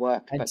know her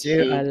work. I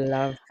do. I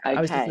love her. Okay.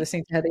 I was just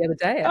listening to her the other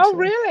day, actually. Oh,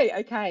 really?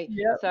 Okay.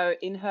 Yep. So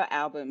in her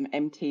album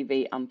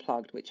MTV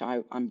Unplugged, which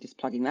I'm just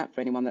plugging that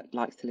for anyone that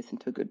likes to listen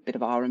to a good bit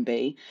of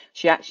R&B,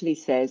 she actually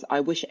says,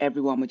 I wish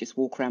everyone would just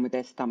walk around with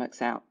their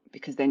stomachs out,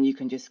 because then you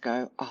can just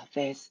go, oh,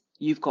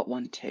 you've got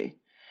one too.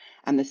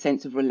 And the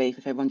sense of relief,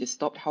 if everyone just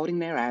stopped holding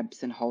their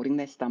abs and holding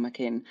their stomach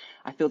in.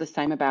 I feel the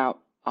same about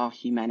our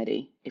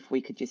humanity. If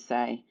we could just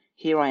say,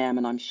 here I am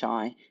and I'm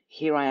shy.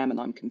 Here I am and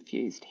I'm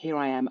confused. Here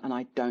I am and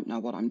I don't know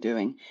what I'm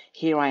doing.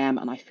 Here I am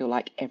and I feel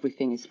like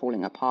everything is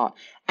falling apart.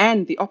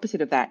 And the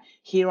opposite of that,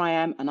 here I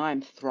am and I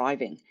am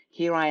thriving.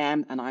 Here I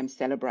am and I'm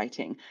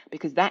celebrating.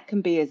 Because that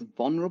can be as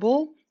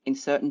vulnerable in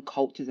certain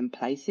cultures and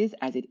places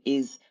as it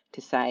is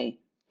to say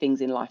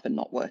things in life are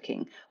not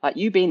working. Like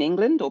you be in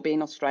England or be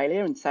in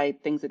Australia and say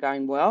things are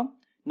going well,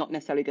 not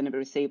necessarily going to be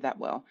received that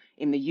well.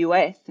 In the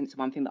US, and it's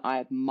one thing that I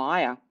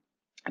admire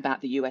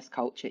about the US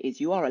culture, is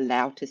you are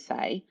allowed to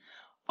say,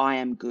 I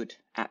am good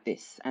at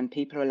this, and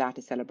people are allowed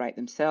to celebrate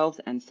themselves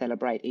and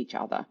celebrate each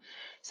other.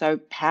 So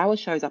power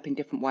shows up in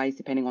different ways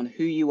depending on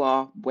who you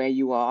are, where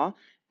you are,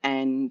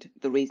 and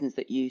the reasons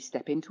that you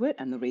step into it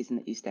and the reason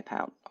that you step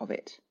out of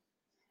it.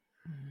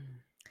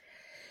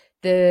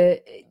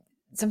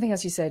 Something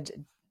else you said,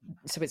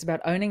 so it's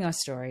about owning our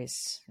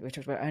stories. We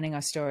talked about owning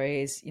our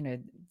stories, you know,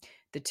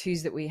 the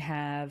twos that we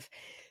have,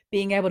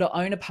 being able to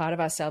own a part of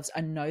ourselves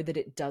and know that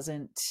it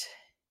doesn't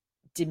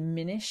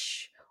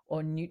diminish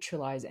or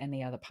neutralize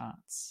any other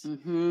parts.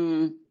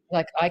 Mm-hmm.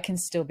 Like I can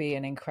still be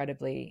an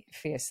incredibly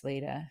fierce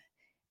leader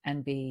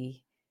and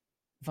be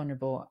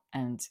vulnerable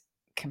and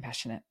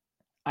compassionate.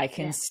 I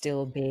can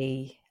still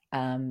be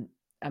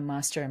a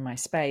master in my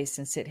space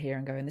and sit here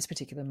and go, in this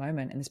particular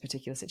moment, in this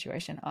particular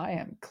situation, I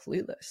am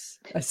clueless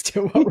as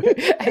to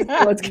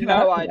what's going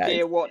on. No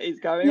idea what is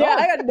going on. Yeah,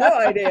 I got no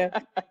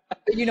idea.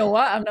 But you know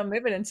what? I'm not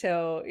moving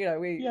until, you know,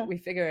 we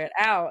figure it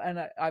out.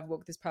 And I've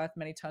walked this path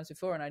many times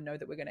before, and I know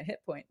that we're going to hit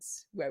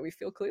points where we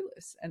feel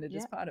clueless, and it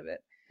is part of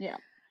it. Yeah.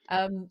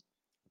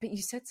 But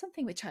you said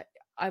something which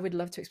I would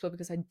love to explore,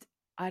 because I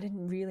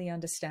didn't really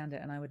understand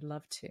it, and I would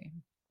love to.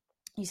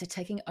 You said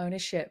taking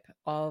ownership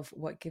of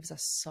what gives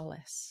us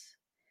solace,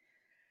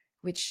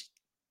 which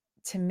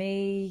to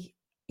me,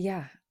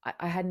 I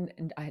had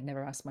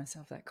never asked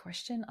myself that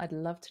question. I'd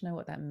love to know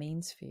what that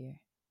means for you.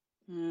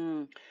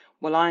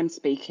 Well, I'm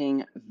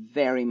speaking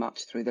very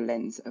much through the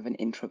lens of an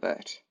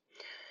introvert.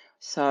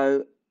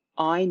 So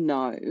I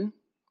know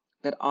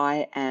that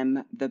I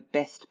am the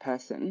best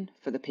person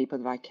for the people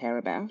that I care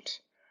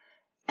about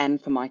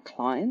and for my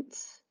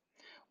clients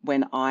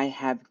when I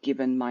have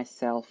given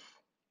myself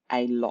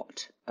a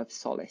lot of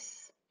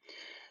solace.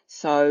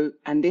 So,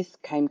 and this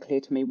came clear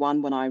to me,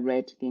 one, when I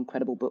read the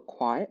incredible book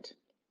Quiet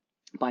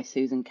by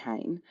Susan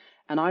Cain.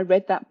 And I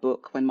read that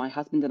book when my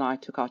husband and I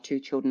took our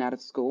two children out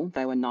of school.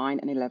 They were 9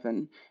 and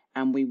 11,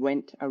 and we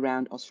went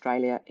around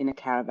Australia in a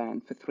caravan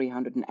for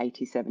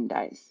 387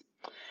 days.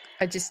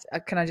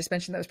 Can I just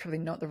mention that was probably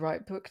not the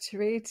right book to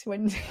read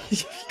when you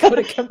got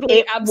a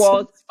complete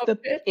absence of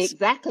it.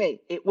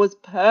 Exactly. It was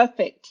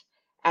perfect.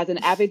 As an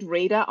avid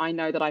reader, I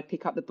know that I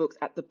pick up the books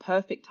at the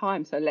perfect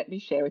time. So let me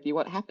share with you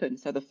what happened.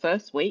 So the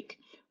first week,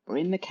 we're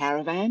in the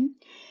caravan,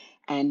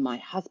 and my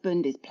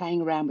husband is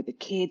playing around with the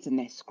kids, and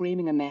they're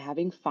screaming and they're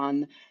having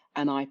fun.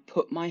 And I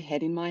put my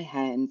head in my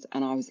hands,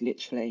 and I was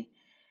literally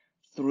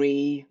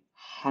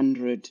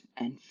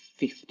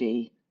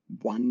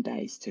 351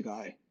 days to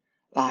go.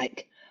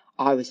 Like,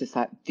 I was just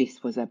like,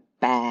 this was a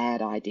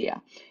bad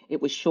idea.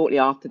 It was shortly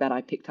after that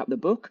I picked up the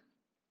book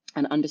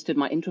and understood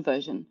my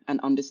introversion and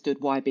understood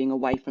why being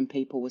away from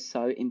people was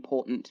so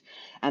important.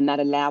 And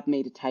that allowed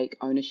me to take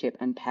ownership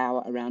and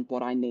power around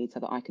what I need so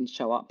that I can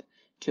show up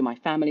to my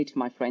family, to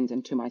my friends,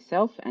 and to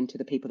myself, and to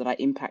the people that I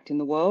impact in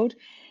the world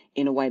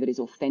in a way that is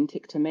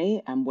authentic to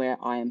me and where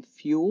I am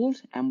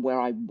fueled and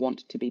where I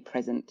want to be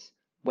present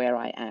where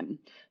I am.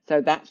 So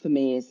that for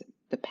me is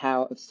the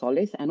power of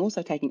solace, and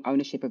also taking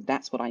ownership of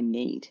that's what I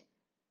need.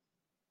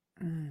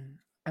 And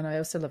I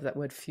also love that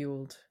word,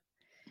 fueled.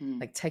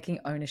 Like taking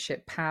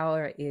ownership.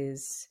 Power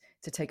is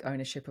to take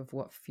ownership of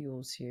what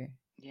fuels you.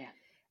 Yeah.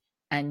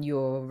 And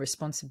your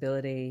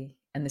responsibility,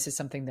 and this is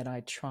something that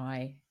I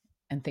try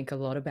and think a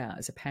lot about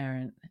as a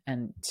parent,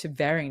 and to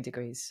varying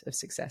degrees of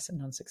success and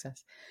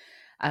non-success,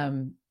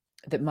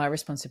 that my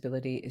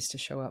responsibility is to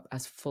show up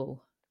as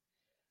full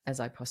as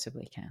I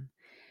possibly can.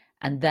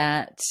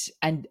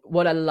 And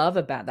what I love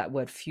about that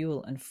word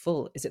fuel and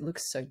full is it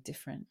looks so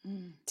different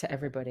to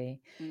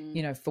everybody.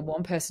 You know, for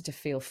one person to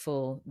feel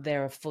full,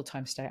 they're a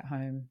full-time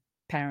stay-at-home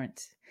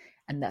parent,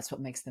 and that's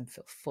what makes them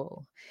feel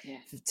full. Yeah.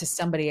 To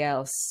somebody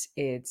else,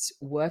 it's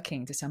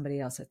working. To somebody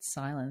else, it's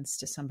silence.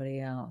 To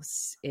somebody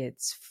else,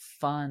 it's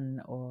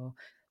fun or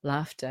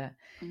laughter.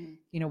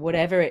 You know,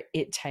 whatever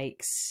it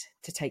takes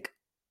to take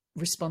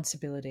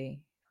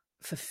responsibility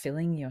for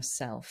filling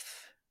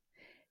yourself,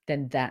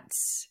 then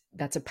that's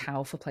a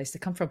powerful place to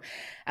come from.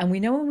 And we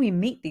know when we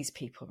meet these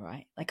people,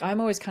 right? Like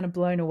I'm always kind of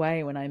blown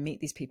away when I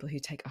meet these people who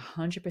take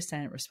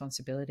 100%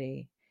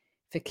 responsibility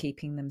for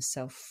keeping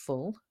themselves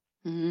full.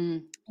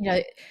 You know,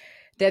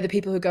 they're the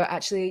people who go,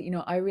 actually, you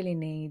know, I really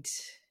need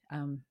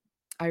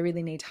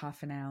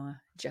half an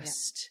hour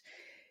just,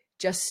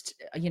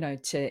 you know,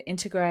 to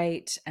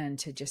integrate and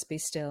to just be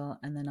still.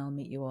 And then I'll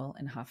meet you all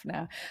in half an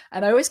hour.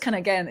 And I always kind of,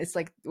 again, it's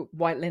like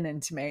white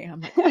linen to me.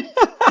 I'm like,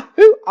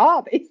 who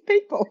are these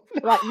people?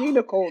 They're like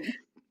unicorns.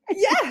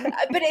 Yeah,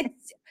 but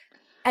it's,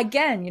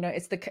 again, you know,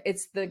 it's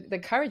the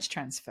courage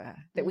transfer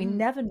that we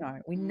never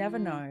know. We never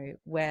know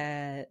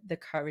where the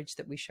courage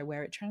that we show,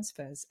 where it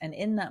transfers. And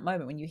in that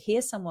moment, when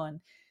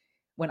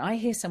I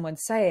hear someone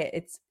say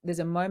it, there's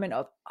a moment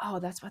of, oh,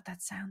 that's what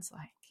that sounds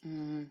like.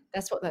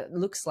 That's what that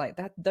looks like.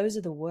 Those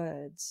are the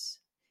words.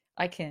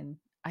 I can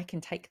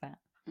take that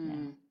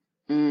now.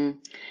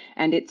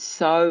 And it's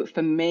so,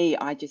 for me,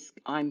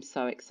 I'm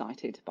so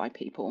excited by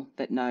people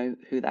that know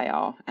who they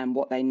are and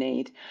what they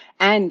need.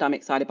 And I'm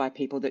excited by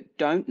people that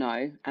don't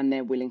know and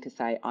they're willing to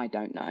say, I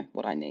don't know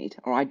what I need,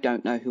 or I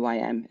don't know who I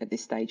am at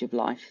this stage of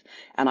life.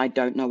 And I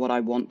don't know what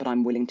I want, but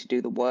I'm willing to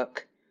do the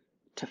work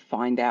to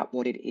find out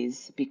what it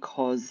is,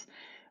 because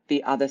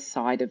the other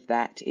side of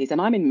that is,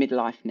 and I'm in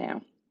midlife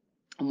now,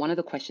 and one of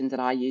the questions that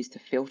I use to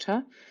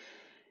filter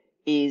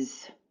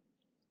is,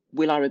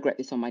 will I regret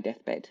this on my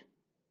deathbed?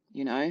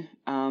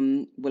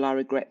 Will I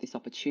regret this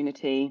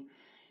opportunity?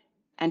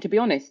 And to be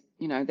honest,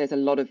 I get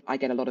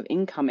a lot of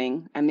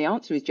incoming, and the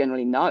answer is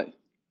generally no.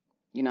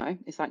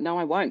 It's like, no,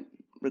 I won't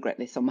regret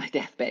this on my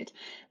deathbed.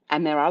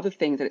 And there are other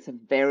things that it's a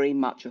very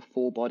much a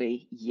full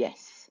body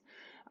yes.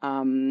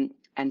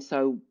 And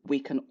so we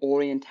can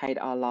orientate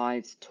our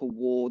lives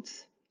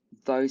towards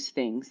those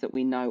things that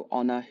we know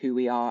honor who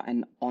we are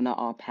and honor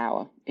our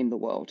power in the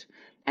world.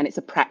 And it's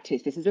a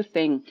practice. This is a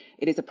thing.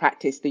 It is a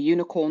practice. The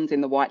unicorns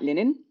in the white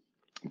linen,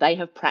 they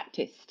have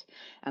practiced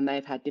and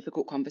they've had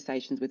difficult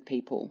conversations with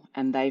people,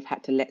 and they've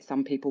had to let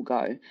some people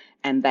go,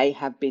 and they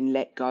have been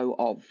let go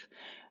of.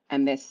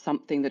 And there's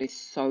something that is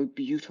so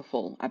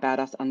beautiful about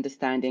us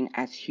understanding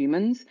as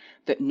humans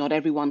that not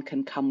everyone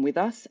can come with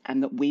us,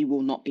 and that we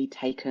will not be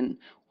taken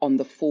on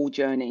the full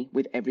journey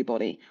with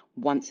everybody.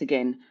 Once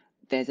again,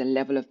 there's a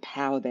level of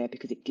power there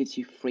because it gives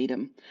you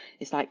freedom.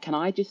 It's like, can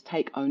I just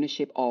take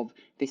ownership of,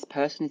 this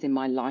person is in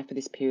my life for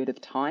this period of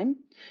time,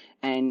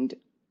 and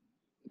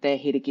they're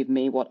here to give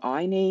me what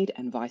I need,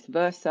 and vice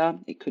versa.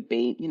 It could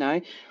be,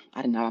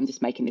 I don't know, I'm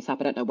just making this up.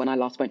 I don't know when I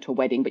last went to a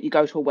wedding, but you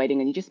go to a wedding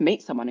and you just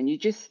meet someone and you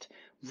just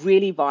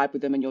really vibe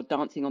with them and you're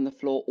dancing on the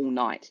floor all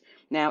night.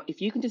 Now,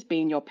 if you can just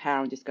be in your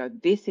power and just go,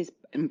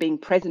 and being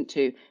present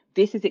to,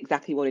 this is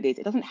exactly what it is.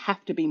 It doesn't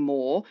have to be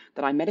more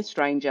that I met a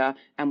stranger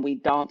and we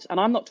danced. And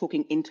I'm not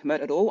talking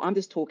intimate at all. I'm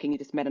just talking, you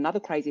just met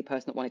another crazy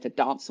person that wanted to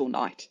dance all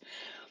night.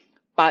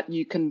 But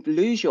you can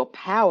lose your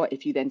power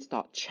if you then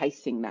start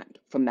chasing that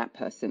from that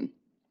person,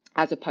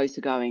 as opposed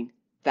to going,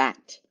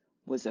 that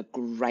was a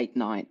great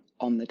night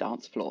on the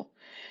dance floor.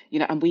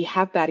 And we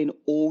have that in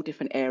all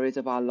different areas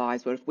of our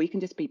lives, where if we can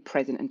just be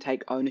present and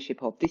take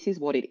ownership of, this is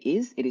what it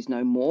is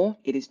no more,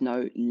 it is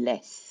no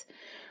less,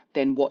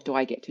 then what do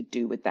I get to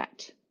do with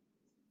that?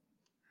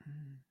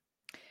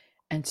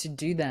 And to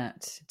do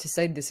that, to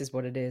say this is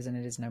what it is and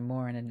it is no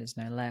more and it is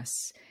no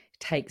less,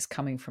 takes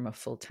coming from a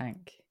full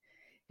tank.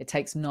 It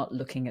takes not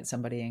looking at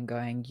somebody and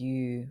going,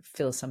 you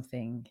feel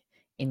something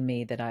in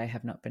me that I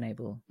have not been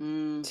able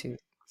to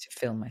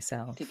feel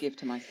myself. To give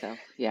to myself,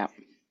 yeah.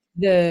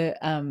 You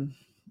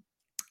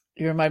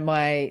remind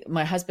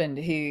my husband,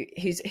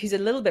 he's a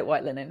little bit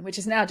white linen, which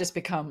has now just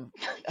become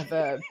a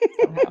verb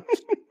somehow.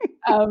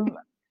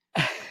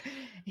 I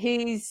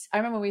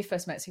remember when we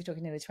first met, so you're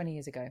talking nearly 20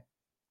 years ago,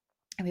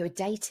 and we were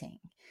dating,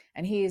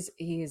 and he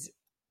is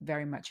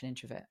very much an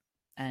introvert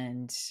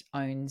and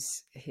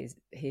owns his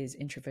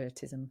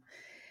introvertism.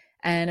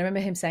 And I remember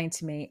him saying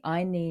to me,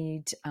 I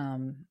need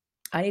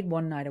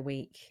one night a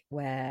week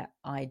where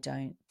I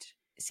don't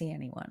see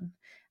anyone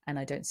and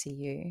I don't see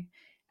you,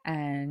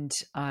 and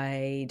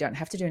I don't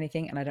have to do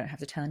anything and I don't have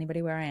to tell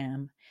anybody where I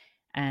am,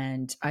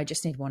 and I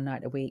just need one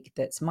night a week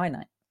that's my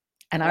night.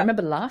 And I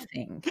remember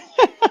laughing.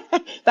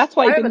 That's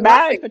why you've been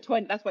married for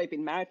 20. That's why you've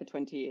been married for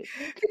 20 years.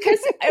 Because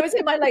I was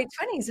in my late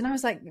 20s, and I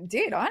was like,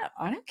 dude, I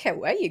don't care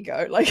where you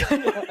go. Like,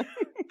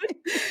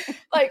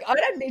 like, I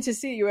don't need to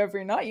see you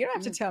every night. You don't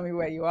have to tell me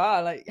where you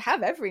are. Like,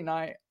 have every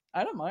night.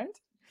 I don't mind.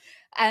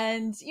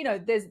 And,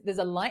 there's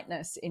a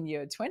lightness in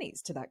your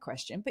 20s to that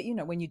question. But,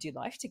 when you do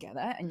life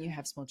together and you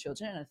have small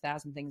children and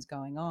 1,000 things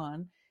going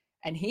on,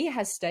 and he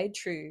has stayed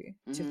true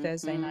to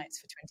Thursday nights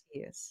for 20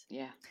 years.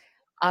 Yeah.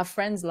 Our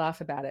friends laugh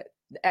about it.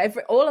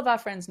 All of our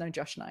friends know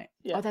Josh Knight.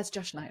 Yeah. Oh, that's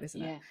Josh Knight,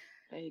 isn't it? Yeah,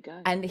 there you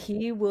go. And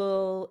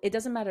it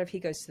doesn't matter if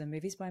he goes to the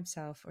movies by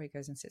himself or he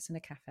goes and sits in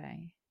a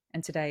cafe.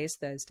 And today is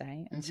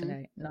Thursday, and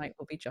today night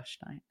will be Josh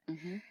Knight.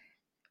 Mm-hmm.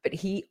 But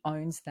he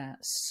owns that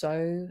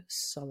so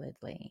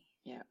solidly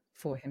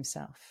for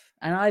himself.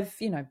 And I've,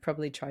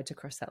 probably tried to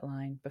cross that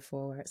line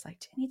before, where it's like,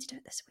 do you need to do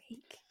it this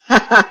week?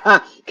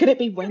 Could it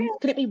be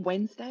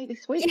Wednesday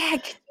this week? Yeah.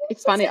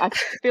 It's funny. I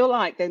feel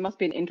like there must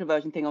be an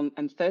introversion thing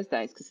on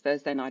Thursdays, because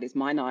Thursday night is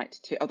my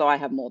night too. Although I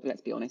have more, but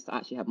let's be honest, I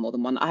actually have more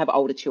than one. I have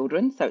older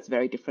children, so it's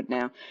very different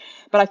now.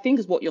 But I think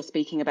is what you're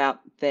speaking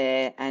about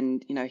there,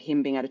 and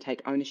him being able to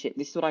take ownership.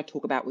 This is what I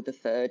talk about with the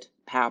third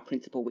power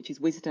principle, which is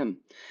wisdom.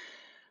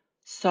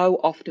 So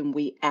often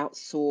we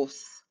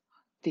outsource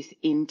this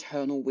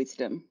internal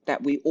wisdom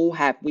that we all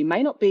have. We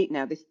may not be,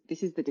 now this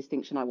is the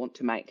distinction I want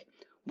to make.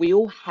 We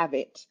all have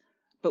it,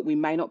 but we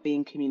may not be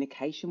in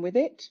communication with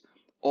it,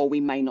 or we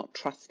may not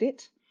trust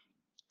it,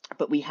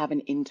 but we have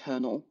an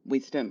internal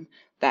wisdom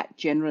that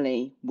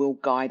generally will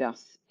guide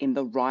us in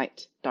the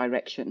right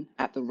direction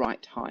at the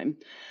right time.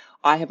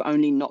 I have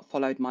only not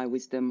followed my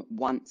wisdom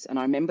once, and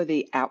I remember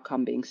the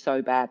outcome being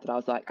so bad that I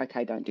was like,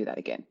 okay, don't do that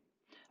again.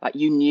 Like,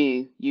 you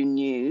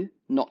knew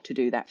not to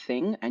do that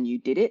thing, and you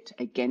did it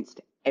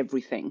against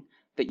everything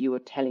that you were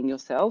telling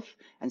yourself,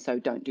 and so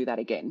don't do that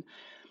again.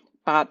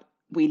 But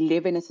we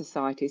live in a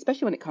society,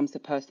 especially when it comes to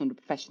personal and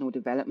professional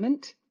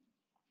development,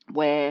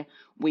 where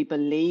we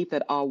believe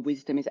that our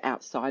wisdom is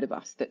outside of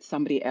us, that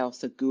somebody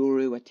else, a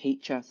guru, a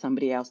teacher,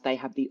 somebody else, they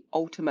have the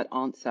ultimate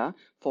answer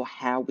for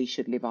how we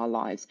should live our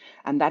lives.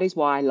 And that is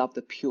why I love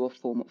the pure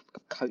form of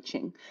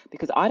coaching,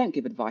 because I don't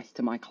give advice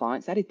to my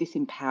clients. That is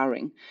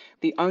disempowering.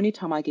 The only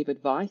time I give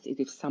advice is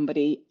if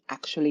somebody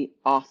actually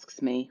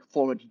asks me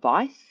for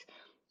advice.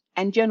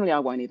 And generally, I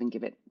won't even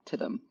give it to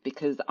them,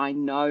 because I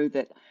know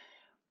that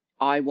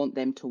I want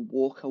them to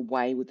walk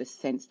away with the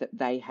sense that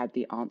they had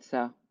the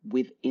answer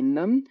within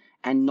them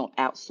and not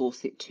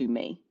outsource it to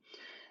me.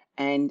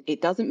 And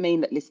it doesn't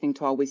mean that listening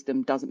to our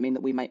wisdom doesn't mean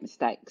that we make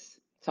mistakes.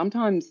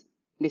 Sometimes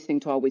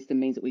listening to our wisdom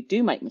means that we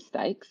do make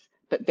mistakes,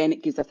 but then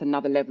it gives us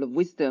another level of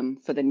wisdom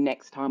for the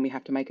next time we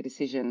have to make a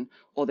decision,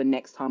 or the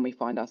next time we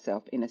find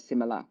ourselves in a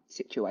similar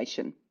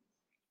situation.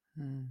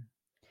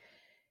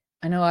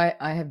 I know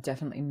I have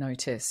definitely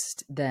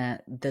noticed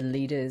that the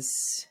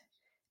leaders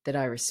that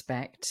I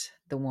respect,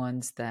 the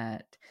ones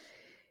that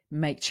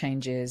make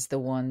changes, the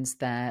ones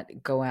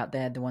that go out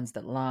there, the ones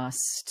that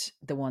last,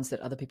 the ones that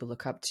other people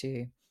look up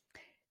to,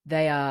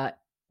 they are,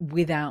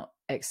 without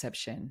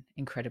exception,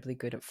 incredibly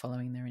good at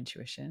following their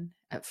intuition,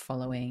 at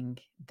following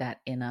that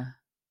inner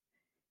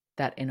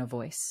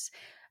voice,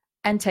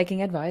 and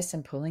taking advice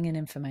and pulling in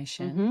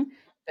information,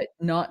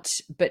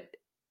 but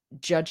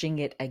judging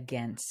it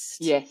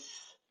against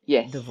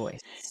Yes. the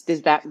voice.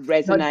 Does that Not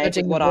resonate with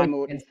judging the what voice I'm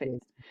already against the feeling?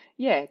 voice.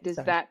 Yeah. Does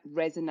Sorry. that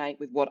resonate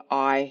with what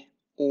I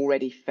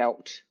already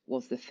felt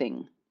was the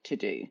thing to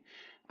do?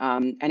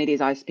 And it is,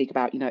 I speak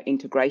about,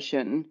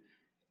 integration,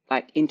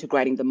 like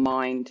integrating the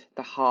mind,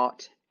 the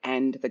heart,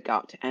 and the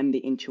gut and the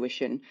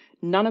intuition.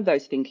 None of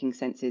those thinking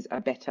senses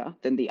are better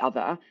than the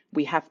other.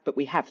 But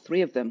we have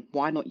three of them.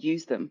 Why not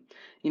use them?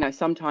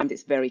 Sometimes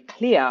it's very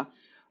clear.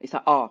 It's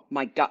like, oh,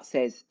 my gut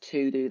says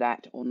to do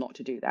that or not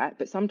to do that.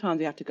 But sometimes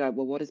we have to go,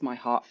 well, what does my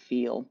heart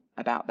feel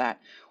about that?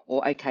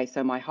 Or, okay,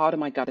 so my heart and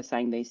my gut are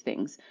saying these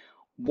things.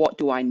 What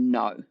do I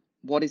know?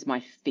 What is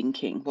my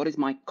thinking? What is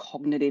my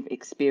cognitive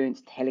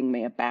experience telling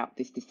me about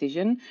this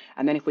decision?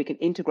 And then if we can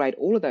integrate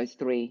all of those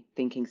three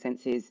thinking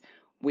senses,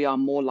 we are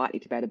more likely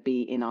to be able to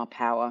be in our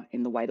power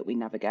in the way that we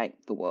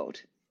navigate the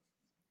world.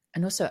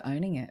 And also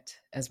owning it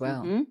as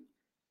well. Mm-hmm.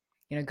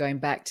 Going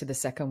back to the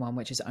second one,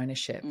 which is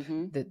ownership,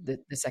 Mm-hmm.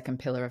 the second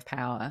pillar of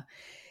power,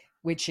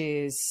 which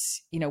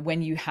is,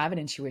 when you have an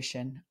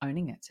intuition,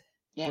 owning it,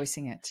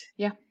 voicing it.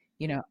 Yeah.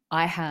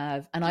 I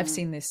have, and I've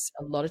seen this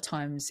a lot of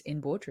times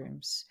in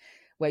boardrooms,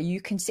 where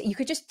you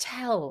could just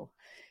tell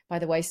by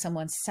the way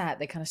someone sat,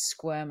 they kind of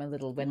squirm a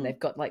little when they've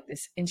got like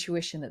this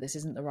intuition that this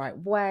isn't the right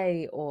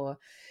way, or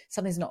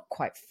something's not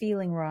quite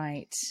feeling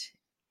right,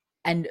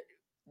 and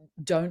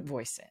don't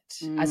voice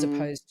it, as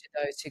opposed to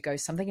those who go,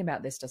 something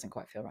about this doesn't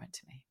quite feel right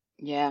to me.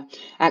 Yeah.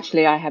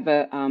 Actually, I have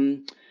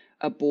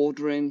a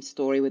boardroom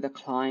story with a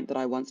client that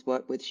I once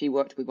worked with. She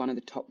worked with one of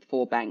the top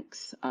 4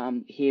 banks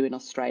here in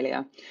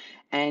Australia,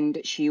 and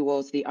she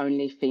was the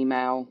only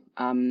female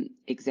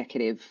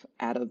executive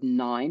out of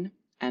 9,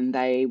 and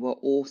they were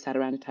all sat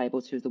around a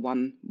table. She was the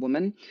one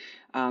woman,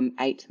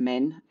 8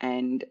 men,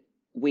 and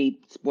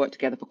we worked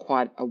together for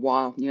quite a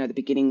while. The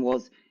beginning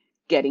was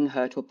getting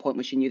her to a point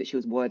where she knew that she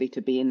was worthy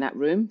to be in that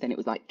room. Then it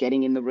was like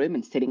getting in the room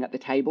and sitting at the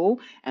table.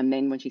 And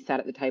then when she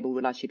sat at the table,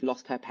 realized she'd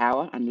lost her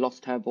power and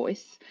lost her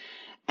voice.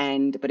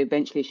 But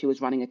eventually she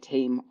was running a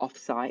team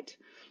offsite.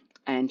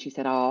 And she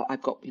said, oh,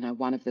 I've got,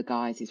 one of the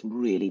guys is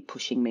really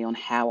pushing me on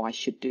how I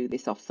should do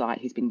this offsite.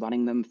 He's been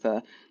running them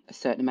for a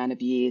certain amount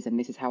of years, and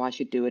this is how I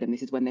should do it. And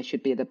this is when there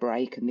should be the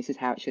break, and this is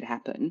how it should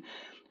happen.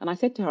 And I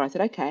said to her,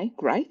 okay,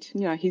 great.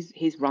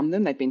 He's run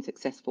them. They've been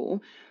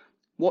successful.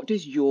 What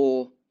does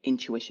your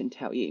intuition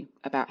tell you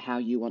about how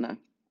you want to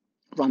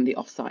run the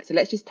offsite? So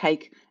let's just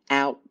take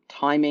out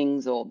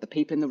timings or the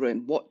people in the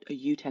room. What are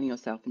you telling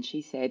yourself? And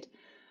she said,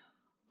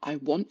 I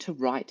want to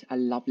write a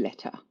love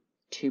letter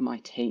to my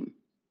team.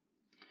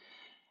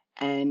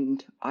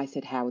 And I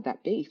said, how would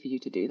that be for you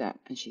to do that?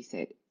 And she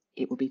said,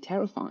 it would be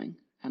terrifying.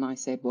 And I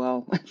said,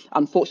 well,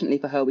 unfortunately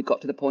for her, we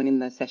got to the point in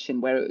the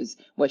session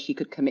where she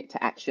could commit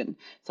to action.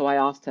 So I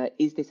asked her,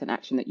 is this an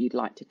action that you'd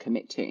like to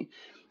commit to?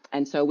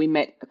 And so we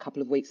met a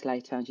couple of weeks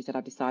later, and she said,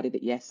 I've decided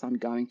that, yes, I'm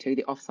going to.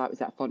 The offsite was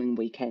that following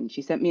weekend.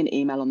 She sent me an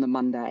email on the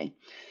Monday.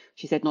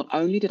 She said, not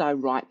only did I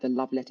write the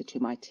love letter to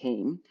my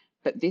team,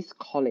 but this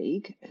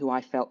colleague who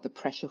I felt the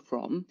pressure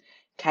from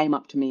came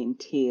up to me in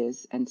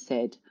tears and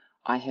said,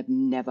 I have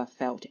never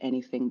felt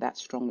anything that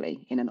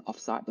strongly in an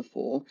offsite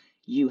before.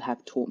 You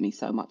have taught me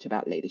so much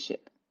about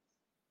leadership.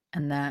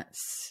 And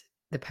that's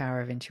the power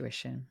of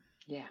intuition.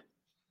 Yeah.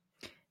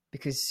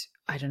 Because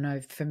I don't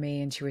know, for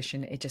me,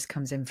 intuition, it just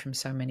comes in from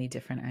so many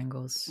different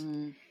angles.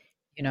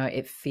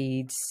 It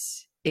feeds,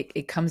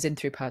 it comes in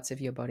through parts of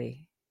your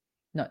body,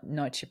 not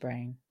your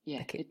brain. Yeah,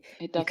 like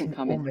it doesn't you can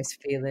come in. almost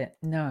feel it.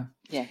 No.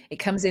 Yeah. It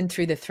comes in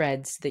through the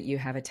threads that you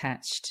have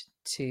attached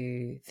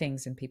to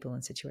things and people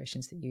and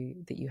situations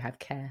that you have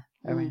care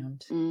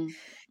around.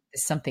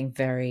 There's something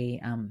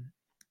very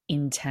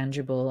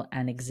intangible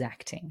and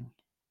exacting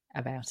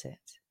about it.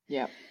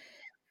 Yeah.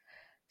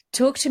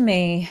 Talk to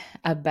me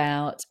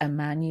about a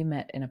man you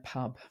met in a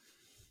pub.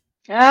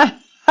 That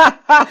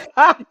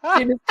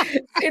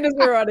Soon as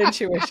we're on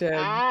intuition.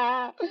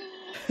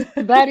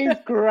 is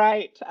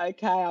great.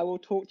 Okay, I will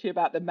talk to you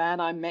about the man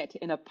I met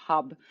in a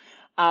pub.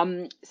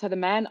 So the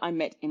man I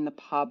met in the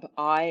pub,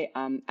 I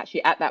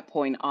actually at that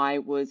point I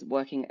was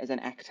working as an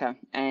actor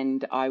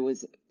and I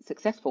was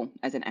successful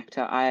as an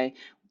actor. I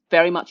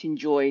very much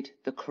enjoyed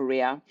the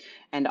career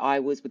and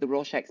I was with the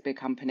Royal Shakespeare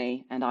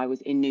Company and I was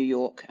in New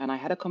York and I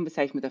had a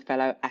conversation with a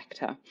fellow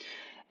actor.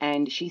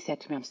 And she said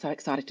to me, I'm so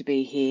excited to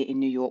be here in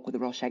New York with the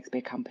Royal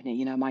Shakespeare Company.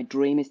 You know, my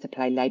dream is to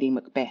play Lady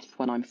Macbeth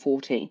when I'm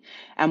 40.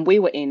 And we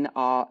were in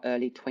our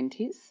early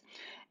 20s.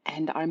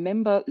 And I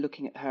remember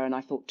looking at her and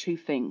I thought two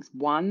things.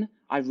 One,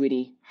 I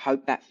really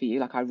hope that for you.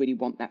 Like, I really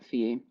want that for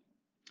you.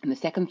 And the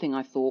second thing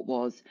I thought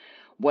was,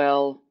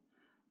 well,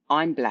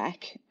 I'm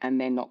black and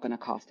they're not going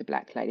to cast a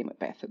black Lady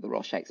Macbeth at the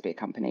Royal Shakespeare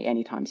Company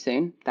anytime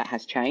soon. That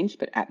has changed,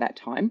 but at that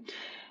time.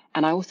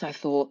 And I also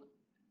thought,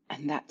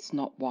 and that's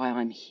not why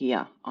I'm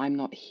here. I'm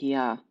not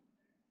here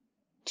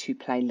to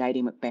play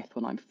Lady Macbeth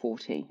when I'm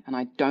 40, and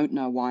I don't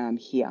know why I'm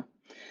here.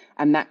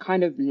 And that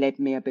kind of led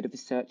me a bit of a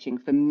searching.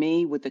 For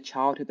me, with the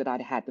childhood that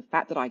I'd had, the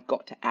fact that I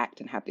got to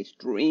act and have this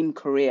dream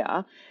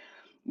career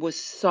was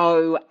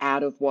so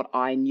out of what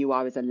I knew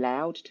I was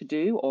allowed to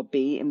do or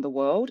be in the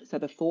world. So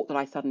the thought that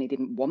I suddenly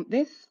didn't want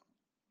this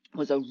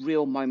was a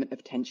real moment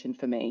of tension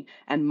for me.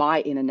 And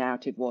my inner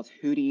narrative was,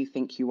 who do you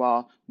think you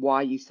are?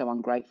 Why are you so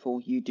ungrateful?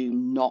 You do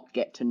not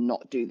get to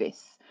not do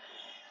this.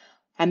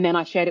 And then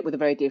I shared it with a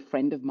very dear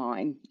friend of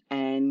mine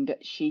and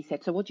she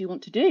said, so what do you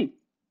want to do?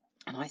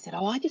 And I said,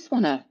 oh, I just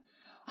want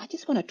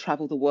to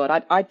travel the world.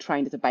 I'd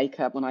trained as a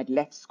baker when I'd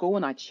left school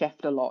and I'd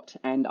chefed a lot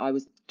and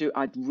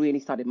I'd really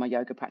started my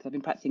yoga practice. I've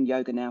been practicing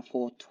yoga now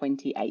for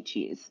 28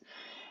 years.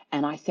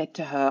 And I said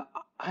to her,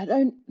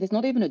 there's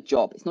not even a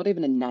job. It's not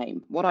even a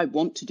name. What I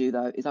want to do,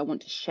 though, is I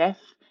want to chef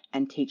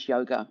and teach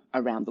yoga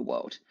around the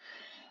world.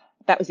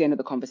 That was the end of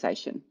the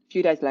conversation. A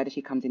few days later,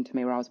 she comes into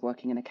me where I was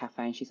working in a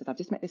cafe and she says, I've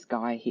just met this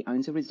guy. He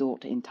owns a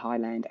resort in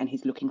Thailand and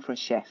he's looking for a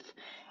chef.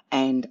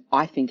 And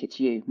I think it's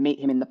you. Meet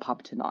him in the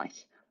pub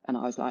tonight. And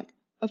I was like,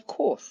 of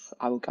course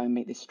I will go and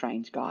meet this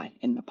strange guy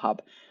in the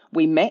pub.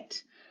 We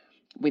met.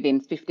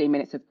 Within 15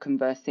 minutes of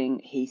conversing,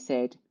 he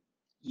said,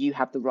 you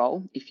have the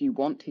role if you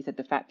want. He said,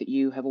 the fact that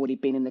you have already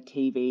been in the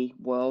TV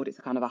world, it's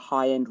a kind of a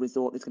high-end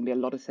resort. There's going to be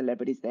a lot of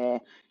celebrities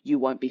there. You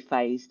won't be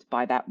fazed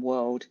by that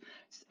world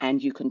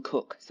and you can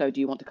cook. So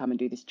do you want to come and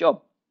do this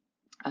job?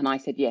 And I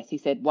said, yes. He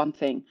said, one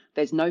thing,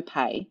 there's no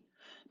pay,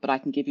 but I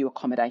can give you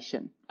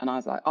accommodation. And I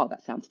was like, oh,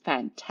 that sounds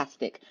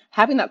fantastic.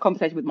 Having that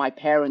conversation with my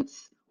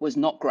parents was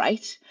not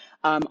great.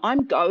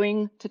 I'm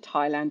going to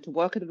Thailand to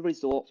work at a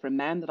resort for a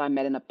man that I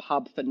met in a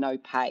pub for no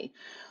pay.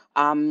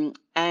 And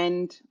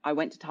I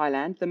went to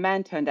Thailand. The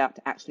man turned out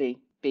to actually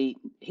he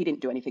didn't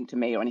do anything to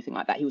me or anything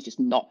like that. He was just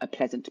not a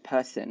pleasant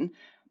person.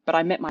 But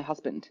I met my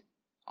husband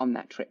on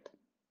that trip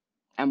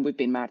and we've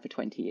been married for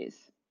 20 years.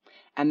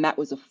 And that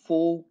was a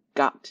full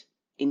gut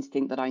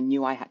instinct that I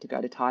knew I had to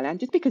go to Thailand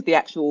just because the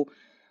actual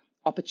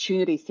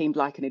opportunity seemed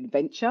like an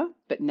adventure.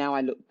 But now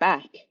I look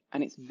back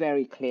and it's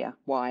very clear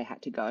why I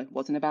had to go. It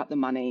wasn't about the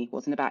money, it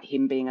wasn't about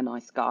him being a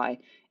nice guy.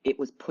 It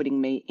was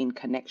putting me in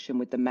connection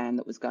with the man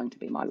that was going to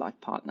be my life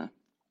partner.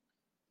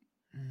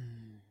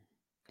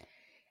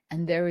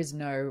 And there is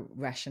no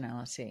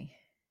rationality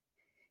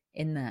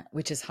in that,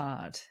 which is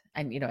hard.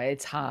 And,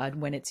 it's hard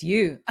when it's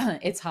you.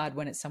 It's hard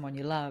when it's someone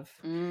you love,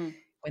 when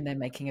they're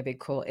making a big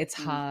call. It's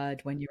hard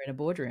when you're in a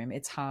boardroom.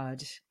 It's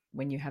hard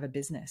when you have a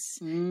business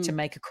to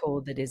make a call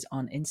that is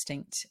on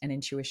instinct and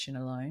intuition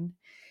alone,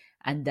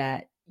 and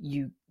that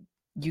you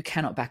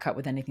cannot back up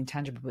with anything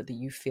tangible, but that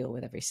you feel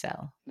with every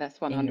cell. That's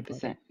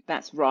 100%.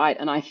 That's right.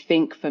 And I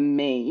think for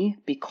me,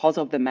 because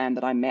of the man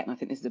that I met, and I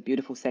think this is a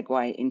beautiful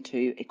segue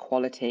into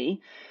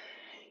equality,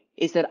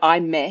 is that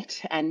I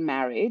met and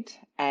married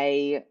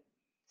a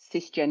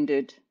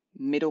cisgendered,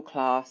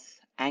 middle-class,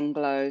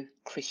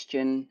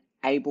 Anglo-Christian,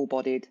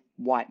 able-bodied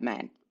white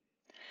man.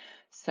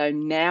 So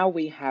now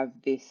we have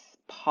this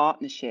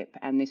partnership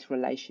and this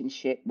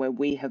relationship where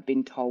we have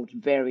been told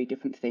very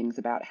different things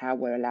about how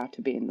we're allowed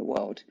to be in the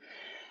world.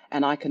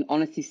 And I can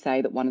honestly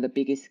say that one of the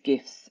biggest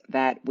gifts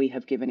that we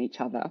have given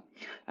each other,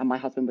 and my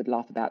husband would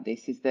laugh about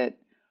this, is that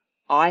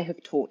I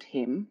have taught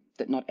him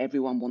that not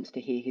everyone wants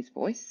to hear his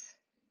voice.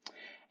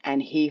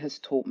 And he has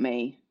taught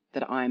me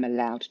that I am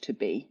allowed to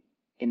be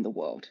in the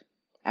world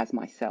as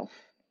myself.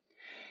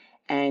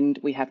 And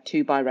we have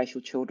 2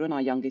 biracial children.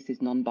 Our youngest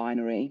is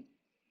non-binary.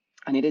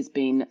 And it has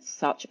been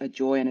such a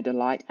joy and a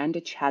delight and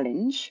a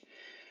challenge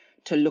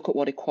to look at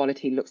what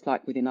equality looks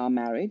like within our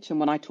marriage. And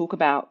when I talk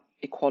about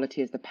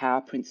equality as the power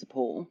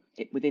principle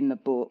within the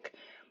book,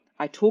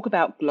 I talk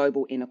about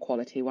global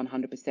inequality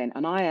 100%.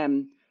 And I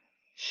am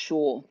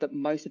sure that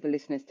most of the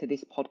listeners to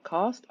this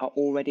podcast are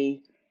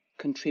already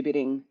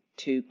contributing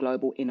to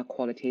global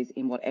inequalities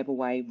in whatever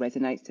way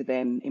resonates to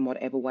them, in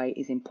whatever way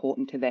is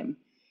important to them.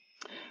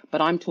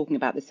 but I'm talking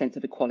about the sense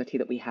of equality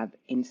that we have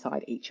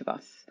inside each of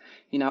us.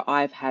 You know,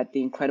 I've had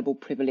the incredible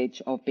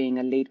privilege of being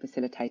a lead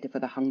facilitator for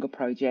the Hunger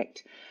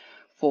Project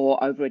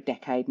for over a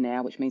decade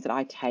now, which means that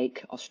I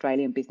take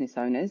Australian business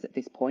owners at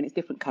this point. It's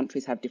different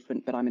countries have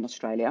different, but I'm in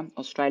Australia.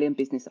 Australian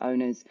business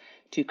owners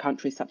to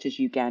countries such as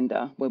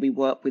Uganda, where we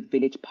work with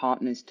village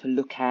partners to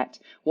look at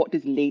what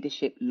does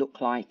leadership look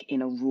like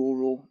in a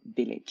rural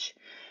village,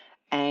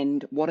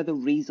 and what are the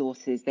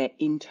resources, their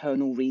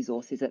internal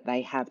resources that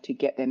they have to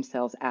get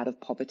themselves out of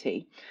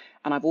poverty.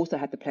 And I've also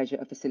had the pleasure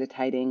of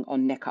facilitating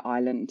on Necker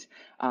Island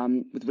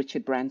with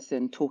Richard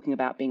Branson, talking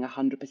about being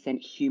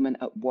 100% human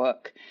at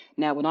work.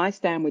 Now, when I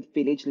stand with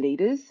village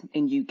leaders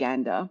in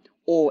Uganda,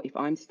 or if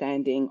I'm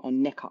standing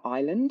on Necker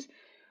Island,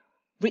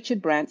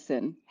 Richard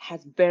Branson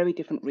has very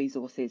different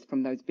resources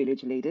from those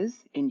village leaders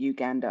in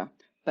Uganda,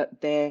 but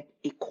their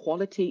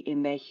equality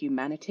in their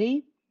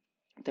humanity,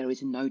 there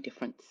is no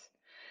difference.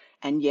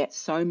 And yet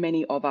so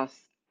many of us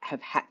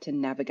have had to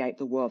navigate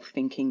the world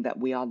thinking that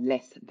we are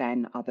less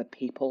than other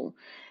people.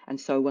 And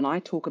so when I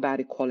talk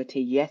about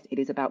equality, yes, it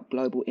is about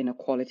global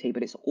inequality,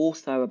 but it's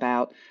also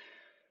about,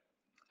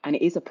 and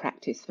it is a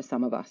practice for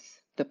some of us,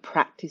 the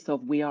practice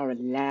of we are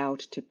allowed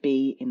to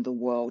be in the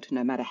world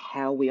no matter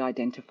how we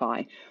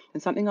identify.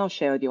 And something I'll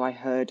share with you, I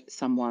heard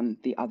someone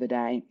the other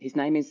day,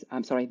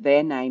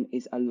 their name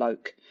is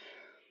Alok.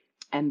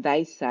 And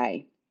they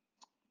say,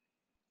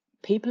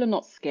 people are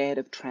not scared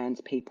of trans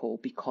people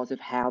because of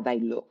how they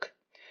look.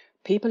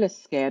 People are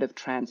scared of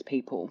trans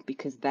people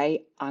because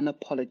they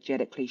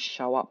unapologetically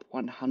show up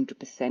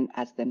 100%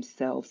 as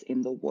themselves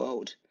in the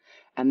world.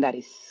 And that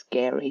is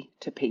scary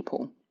to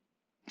people.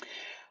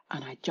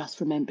 And I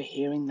just remember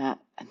hearing that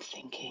and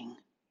thinking,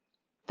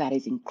 that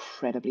is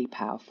incredibly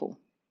powerful.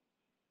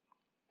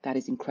 That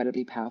is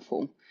incredibly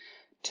powerful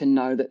to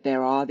know that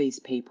there are these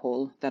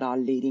people that are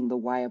leading the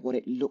way of what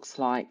it looks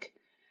like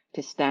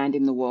to stand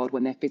in the world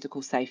when their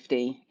physical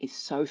safety is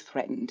so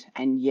threatened,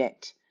 and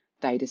yet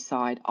they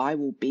decide, I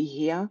will be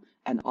here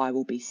and I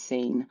will be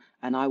seen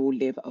and I will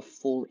live a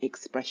full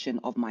expression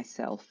of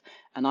myself,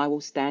 and I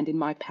will stand in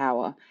my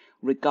power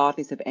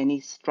regardless of any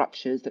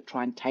structures that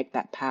try and take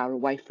that power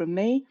away from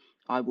me.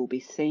 I will be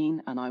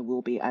seen and I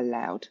will be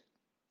allowed.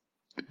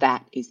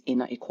 That is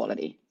inner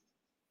equality.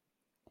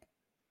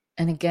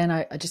 And again,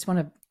 I just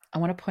want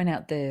to point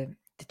out the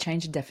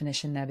change in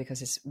definition there,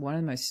 because it's one of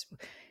the most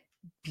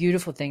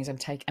beautiful things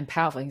and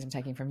powerful things I'm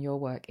taking from your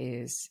work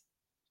is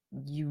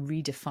you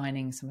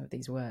redefining some of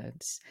these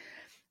words.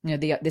 You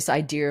know, this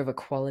idea of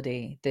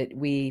equality, that if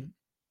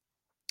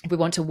we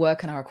want to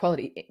work on our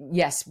equality,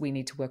 yes, we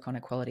need to work on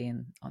equality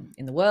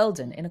in the world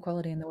and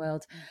inequality in the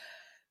world,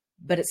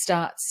 but it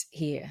starts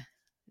here.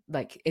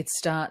 Like, it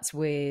starts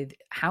with,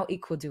 how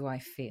equal do I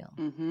feel?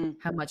 Mm-hmm.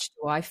 How much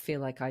do I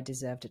feel like I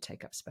deserve to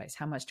take up space?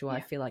 How much do I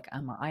feel like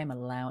I am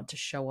allowed to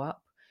show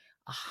up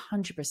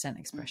 100%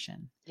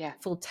 expression,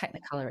 full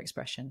technicolor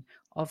expression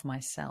of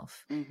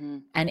myself? Mm-hmm.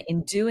 And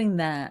in doing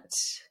that,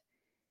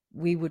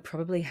 we would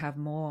probably have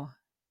more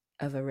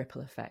of a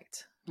ripple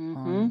effect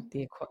on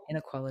the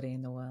inequality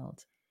in the world.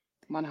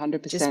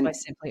 100%. Just by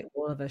simply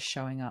all of us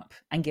showing up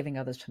and giving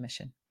others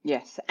permission.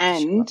 Yes.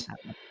 And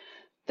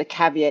the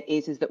caveat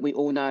is that we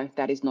all know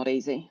that is not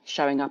easy.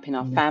 Showing up in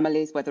our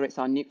families, whether it's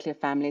our nuclear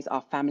families,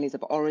 our families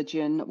of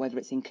origin, whether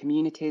it's in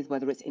communities,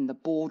 whether it's in the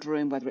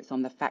boardroom, whether it's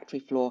on the factory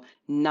floor,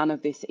 none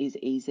of this is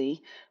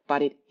easy,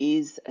 but it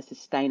is a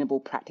sustainable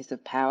practice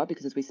of power,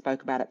 because as we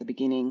spoke about at the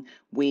beginning,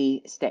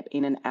 we step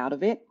in and out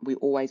of it. We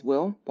always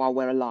will while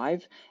we're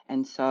alive.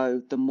 And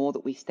so the more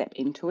that we step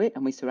into it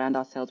and we surround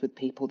ourselves with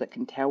people that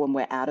can tell when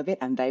we're out of it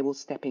and they will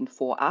step in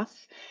for us,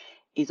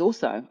 is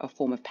also a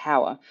form of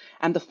power.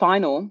 And the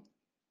final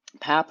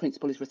power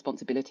principle is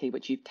responsibility,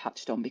 which you've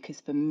touched on, because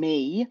for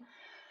me,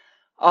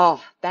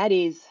 that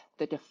is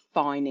the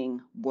defining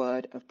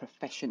word of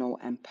professional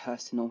and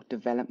personal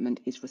development,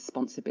 is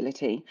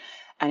responsibility.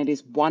 And it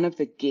is one of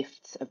the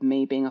gifts of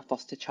me being a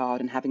foster child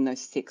and having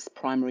those 6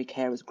 primary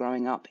carers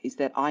growing up, is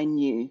that I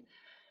knew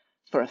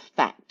for a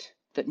fact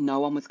that no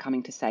one was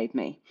coming to save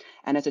me.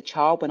 And as a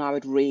child, when I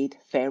would read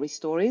fairy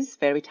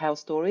tale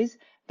stories,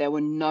 there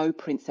were no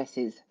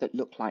princesses that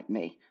looked like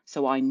me.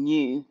 So I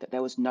knew that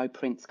there was no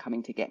prince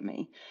coming to get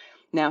me.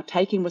 Now,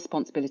 taking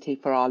responsibility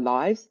for our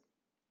lives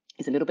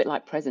is a little bit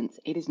like presents.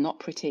 It is not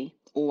pretty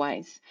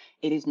always.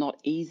 It is not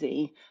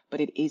easy, but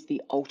it is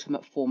the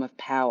ultimate form of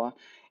power.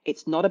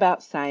 It's not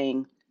about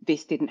saying,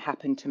 this didn't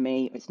happen to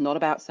me. It's not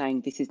about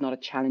saying, this is not a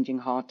challenging,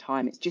 hard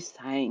time. It's just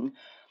saying,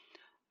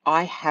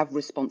 I have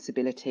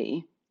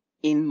responsibility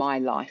in my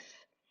life.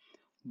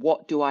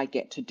 What do I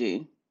get to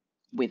do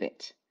with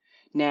it?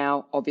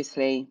 Now,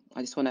 obviously,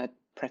 I just want to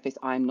preface,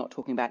 I'm not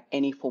talking about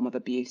any form of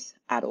abuse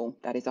at all.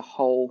 That is a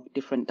whole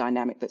different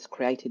dynamic that's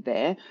created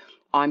there.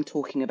 I'm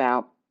talking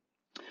about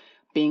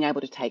being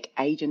able to take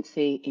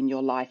agency in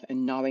your life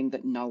and knowing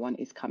that no one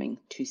is coming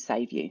to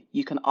save you.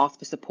 You can ask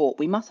for support.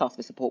 We must ask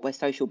for support. We're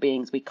social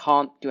beings. We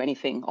can't do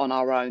anything on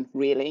our own,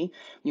 really.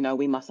 You know,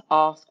 we must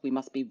ask, we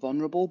must be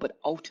vulnerable, but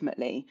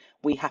ultimately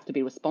we have to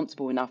be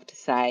responsible enough to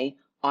say,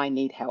 I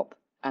need help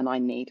and I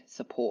need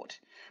support.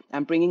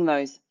 And bringing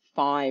those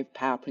 5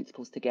 power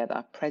principles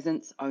together: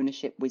 presence,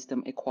 ownership,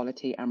 wisdom,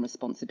 equality, and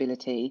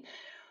responsibility,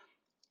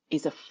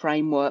 is a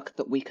framework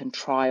that we can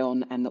try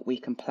on and that we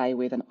can play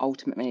with, and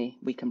ultimately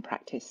we can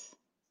practice.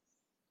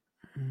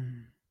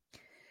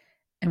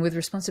 And with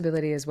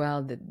responsibility as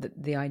well,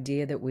 the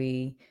idea that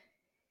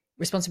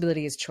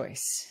responsibility is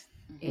choice.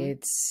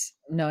 It's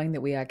knowing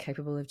that we are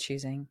capable of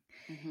choosing.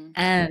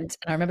 And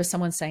I remember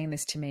someone saying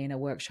this to me in a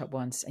workshop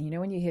once, and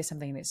when you hear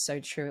something that's so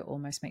true, it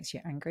almost makes you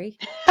angry.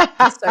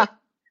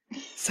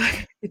 So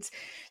it's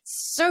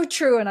so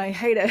true, and I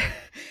hate it.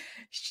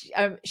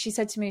 She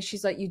said to me,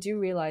 she's like, you do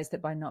realize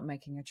that by not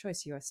making a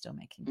choice, you are still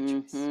making a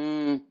choice.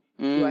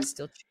 You are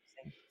still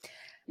choosing.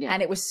 Yeah.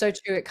 And it was so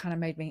true. It kind of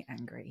made me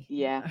angry.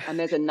 Yeah. And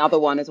there's another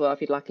one as well, if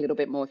you'd like a little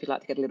bit more, if you'd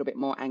like to get a little bit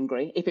more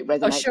angry, if it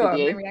resonates with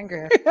you. Made me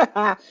angry.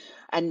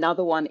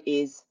 Another one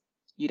is,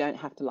 you don't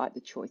have to like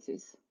the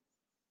choices.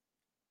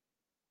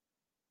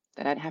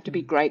 They don't have to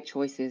be great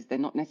choices. They're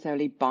not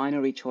necessarily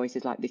binary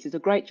choices, like this is a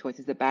great choice,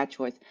 this is a bad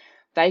choice.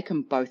 They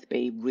can both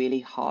be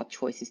really hard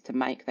choices to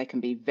make. They can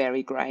be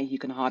very grey. You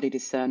can hardly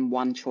discern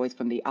one choice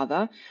from the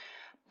other.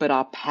 But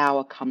our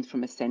power comes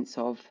from a sense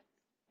of,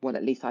 well,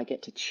 at least I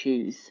get to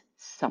choose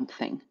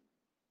something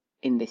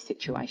in this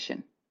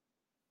situation.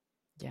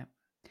 Yeah.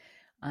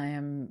 I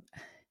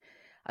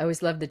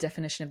always love the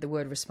definition of the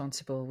word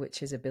responsible,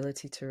 which is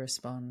ability to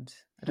respond.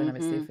 I don't know if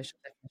it's the official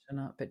definition or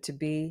not, but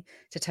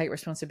to take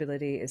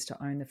responsibility is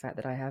to own the fact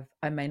that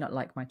I may not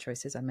like my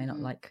choices. I may not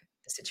like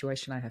the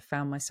situation I have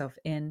found myself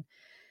in,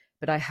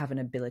 but I have an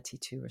ability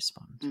to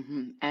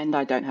respond. And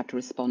I don't have to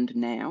respond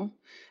now.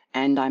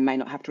 And I may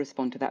not have to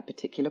respond to that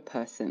particular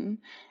person.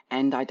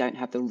 And I don't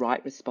have the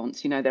right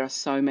response. There are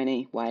so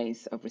many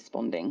ways of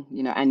responding,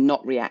 and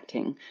not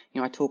reacting.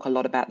 I talk a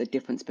lot about the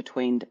difference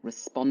between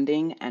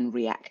responding and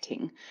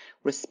reacting.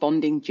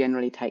 Responding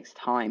generally takes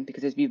time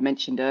because, as you've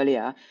mentioned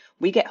earlier,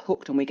 we get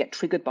hooked and we get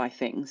triggered by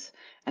things.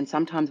 And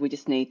sometimes we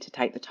just need to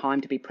take the time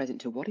to be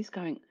present to why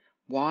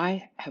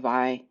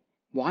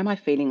am I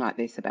feeling like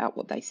this about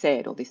what they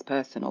said or this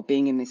person or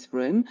being in this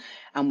room?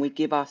 And we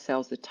give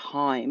ourselves the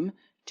time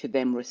to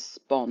then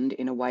respond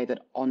in a way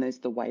that honors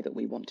the way that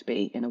we want to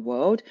be in a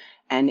world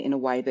and in a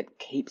way that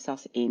keeps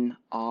us in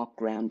our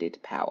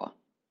grounded power.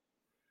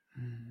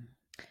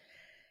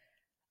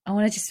 I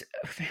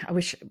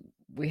wish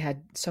we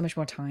had so much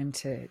more time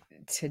to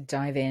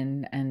dive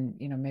in, and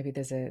maybe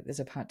there's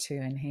a part 2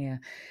 in here,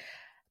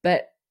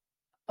 but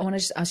I want to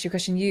just ask you a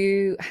question.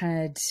 You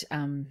had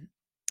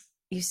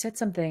you said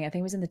something, I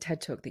think it was in the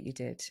TED Talk that you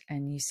did,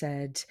 and you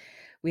said,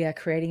 we are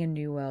creating a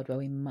new world where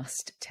we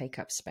must take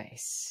up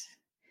space.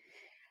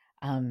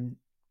 And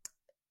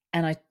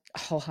I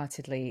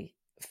wholeheartedly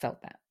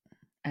felt that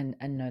and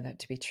know that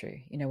to be true,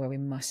 where we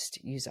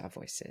must use our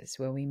voices,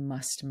 where we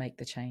must make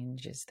the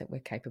changes that we're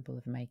capable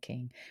of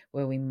making,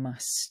 where we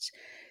must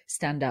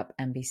stand up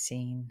and be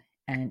seen,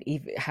 and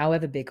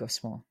however big or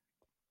small.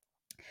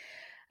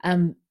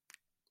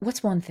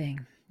 What's one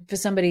thing for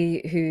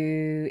somebody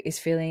who is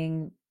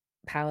feeling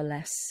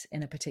powerless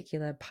in a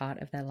particular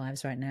part of their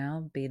lives right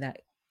now, be that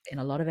in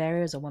a lot of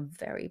areas or one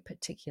very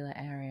particular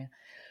area?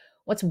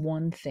 What's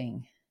one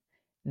thing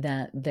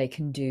that they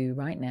can do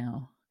right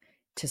now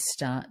to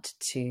start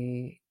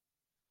to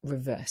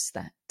reverse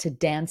that, to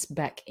dance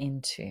back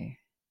into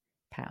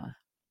power?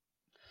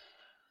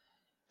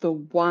 For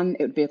one,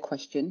 it would be a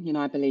question.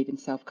 I believe in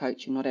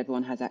self-coaching. Not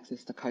everyone has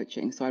access to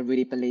coaching. So I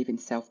really believe in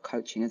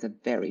self-coaching as a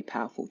very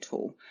powerful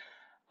tool.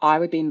 I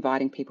would be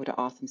inviting people to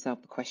ask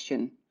themselves the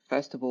question,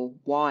 first of all,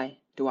 why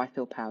do I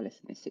feel powerless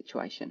in this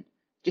situation?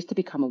 Just to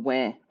become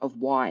aware of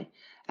why.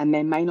 And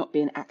there may not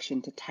be an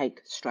action to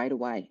take straight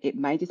away. It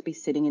may just be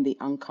sitting in the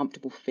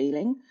uncomfortable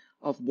feeling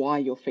of why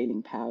you're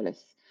feeling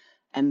powerless,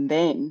 and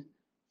then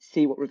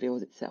see what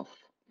reveals itself.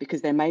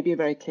 Because there may be a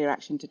very clear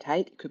action to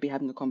take. It could be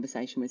having a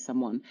conversation with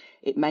someone.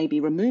 It may be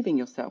removing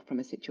yourself from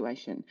a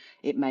situation.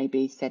 It may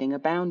be setting a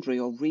boundary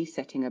or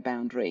resetting a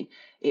boundary.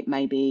 It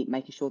may be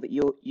making sure that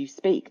you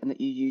speak and that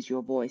you use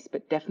your voice.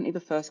 But definitely the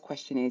first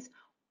question is,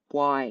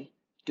 why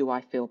do I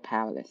feel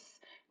powerless?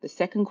 The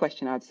second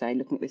question, I'd say,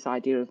 looking at this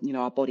idea of,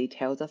 our body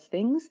tells us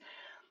things,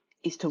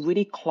 is to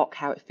really clock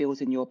how it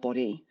feels in your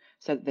body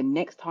so that the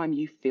next time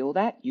you feel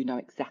that, you know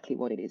exactly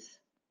what it is.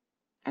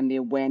 And the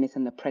awareness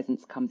and the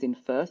presence comes in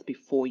first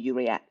before you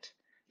react.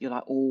 You're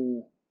like,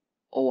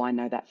 oh, I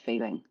know that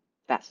feeling.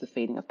 That's the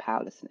feeling of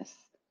powerlessness.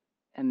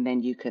 And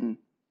then you can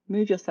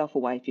move yourself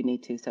away if you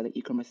need to so that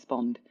you can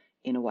respond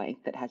in a way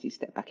that has you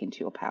step back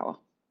into your power.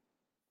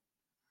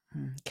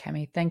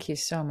 Kemi, thank you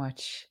so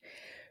much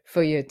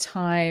for your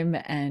time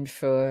and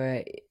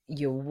for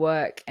your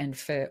work and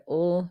for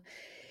all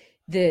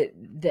the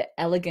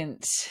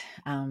elegant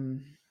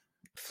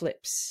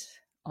flips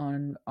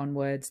on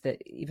words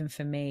that even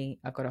for me,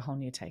 I've got a whole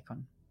new take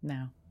on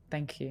now.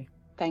 Thank you.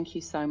 Thank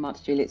you so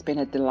much, Julie. It's been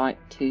a delight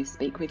to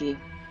speak with you.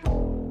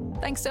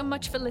 Thanks so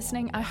much for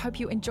listening. I hope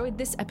you enjoyed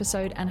this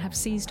episode and have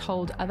seized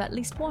hold of at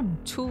least one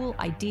tool,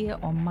 idea,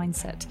 or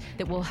mindset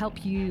that will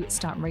help you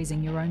start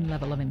raising your own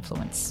level of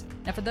influence.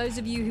 Now, for those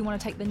of you who want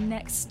to take the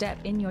next step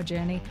in your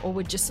journey or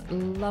would just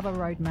love a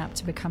roadmap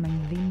to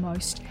becoming the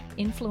most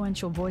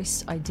influential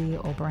voice, idea,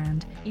 or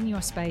brand in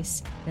your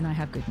space, then I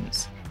have good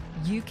news.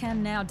 You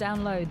can now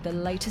download the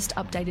latest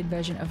updated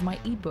version of my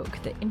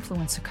ebook, The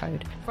Influencer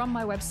Code, from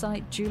my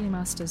website,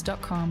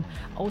 juliemasters.com.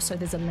 Also,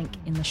 there's a link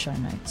in the show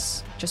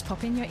notes. Just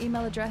pop in your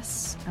email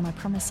address, and I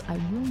promise I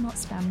will not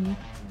spam you,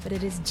 but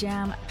it is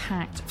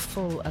jam-packed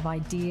full of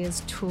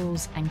ideas,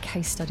 tools, and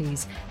case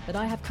studies that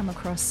I have come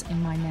across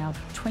in my now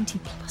 20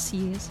 plus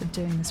years of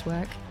doing this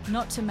work.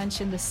 Not to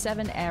mention the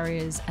 7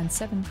 areas and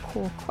 7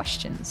 core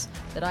questions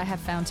that I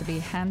have found to be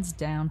hands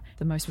down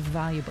the most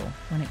valuable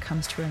when it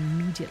comes to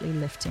immediately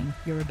lifting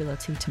your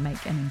ability to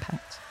make an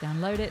impact.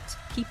 Download it,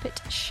 keep it,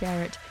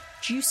 share it,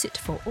 juice it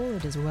for all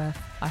it is worth.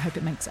 I hope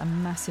it makes a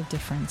massive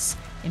difference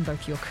in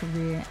both your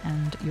career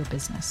and your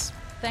business.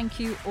 Thank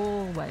you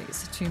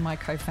always to my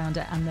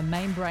co-founder and the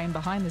main brain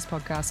behind this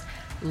podcast,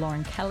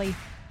 Lauren Kelly.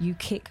 You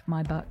kick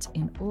my butt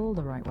in all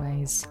the right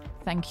ways.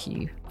 Thank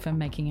you for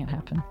making it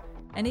happen.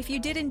 And if you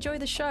did enjoy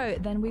the show,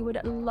 then we would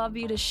love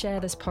you to share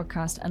this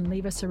podcast and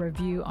leave us a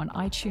review on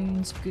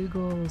iTunes,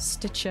 Google,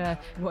 Stitcher,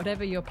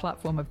 whatever your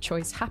platform of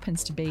choice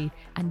happens to be.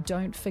 And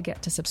don't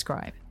forget to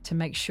subscribe to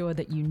make sure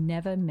that you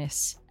never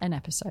miss an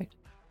episode.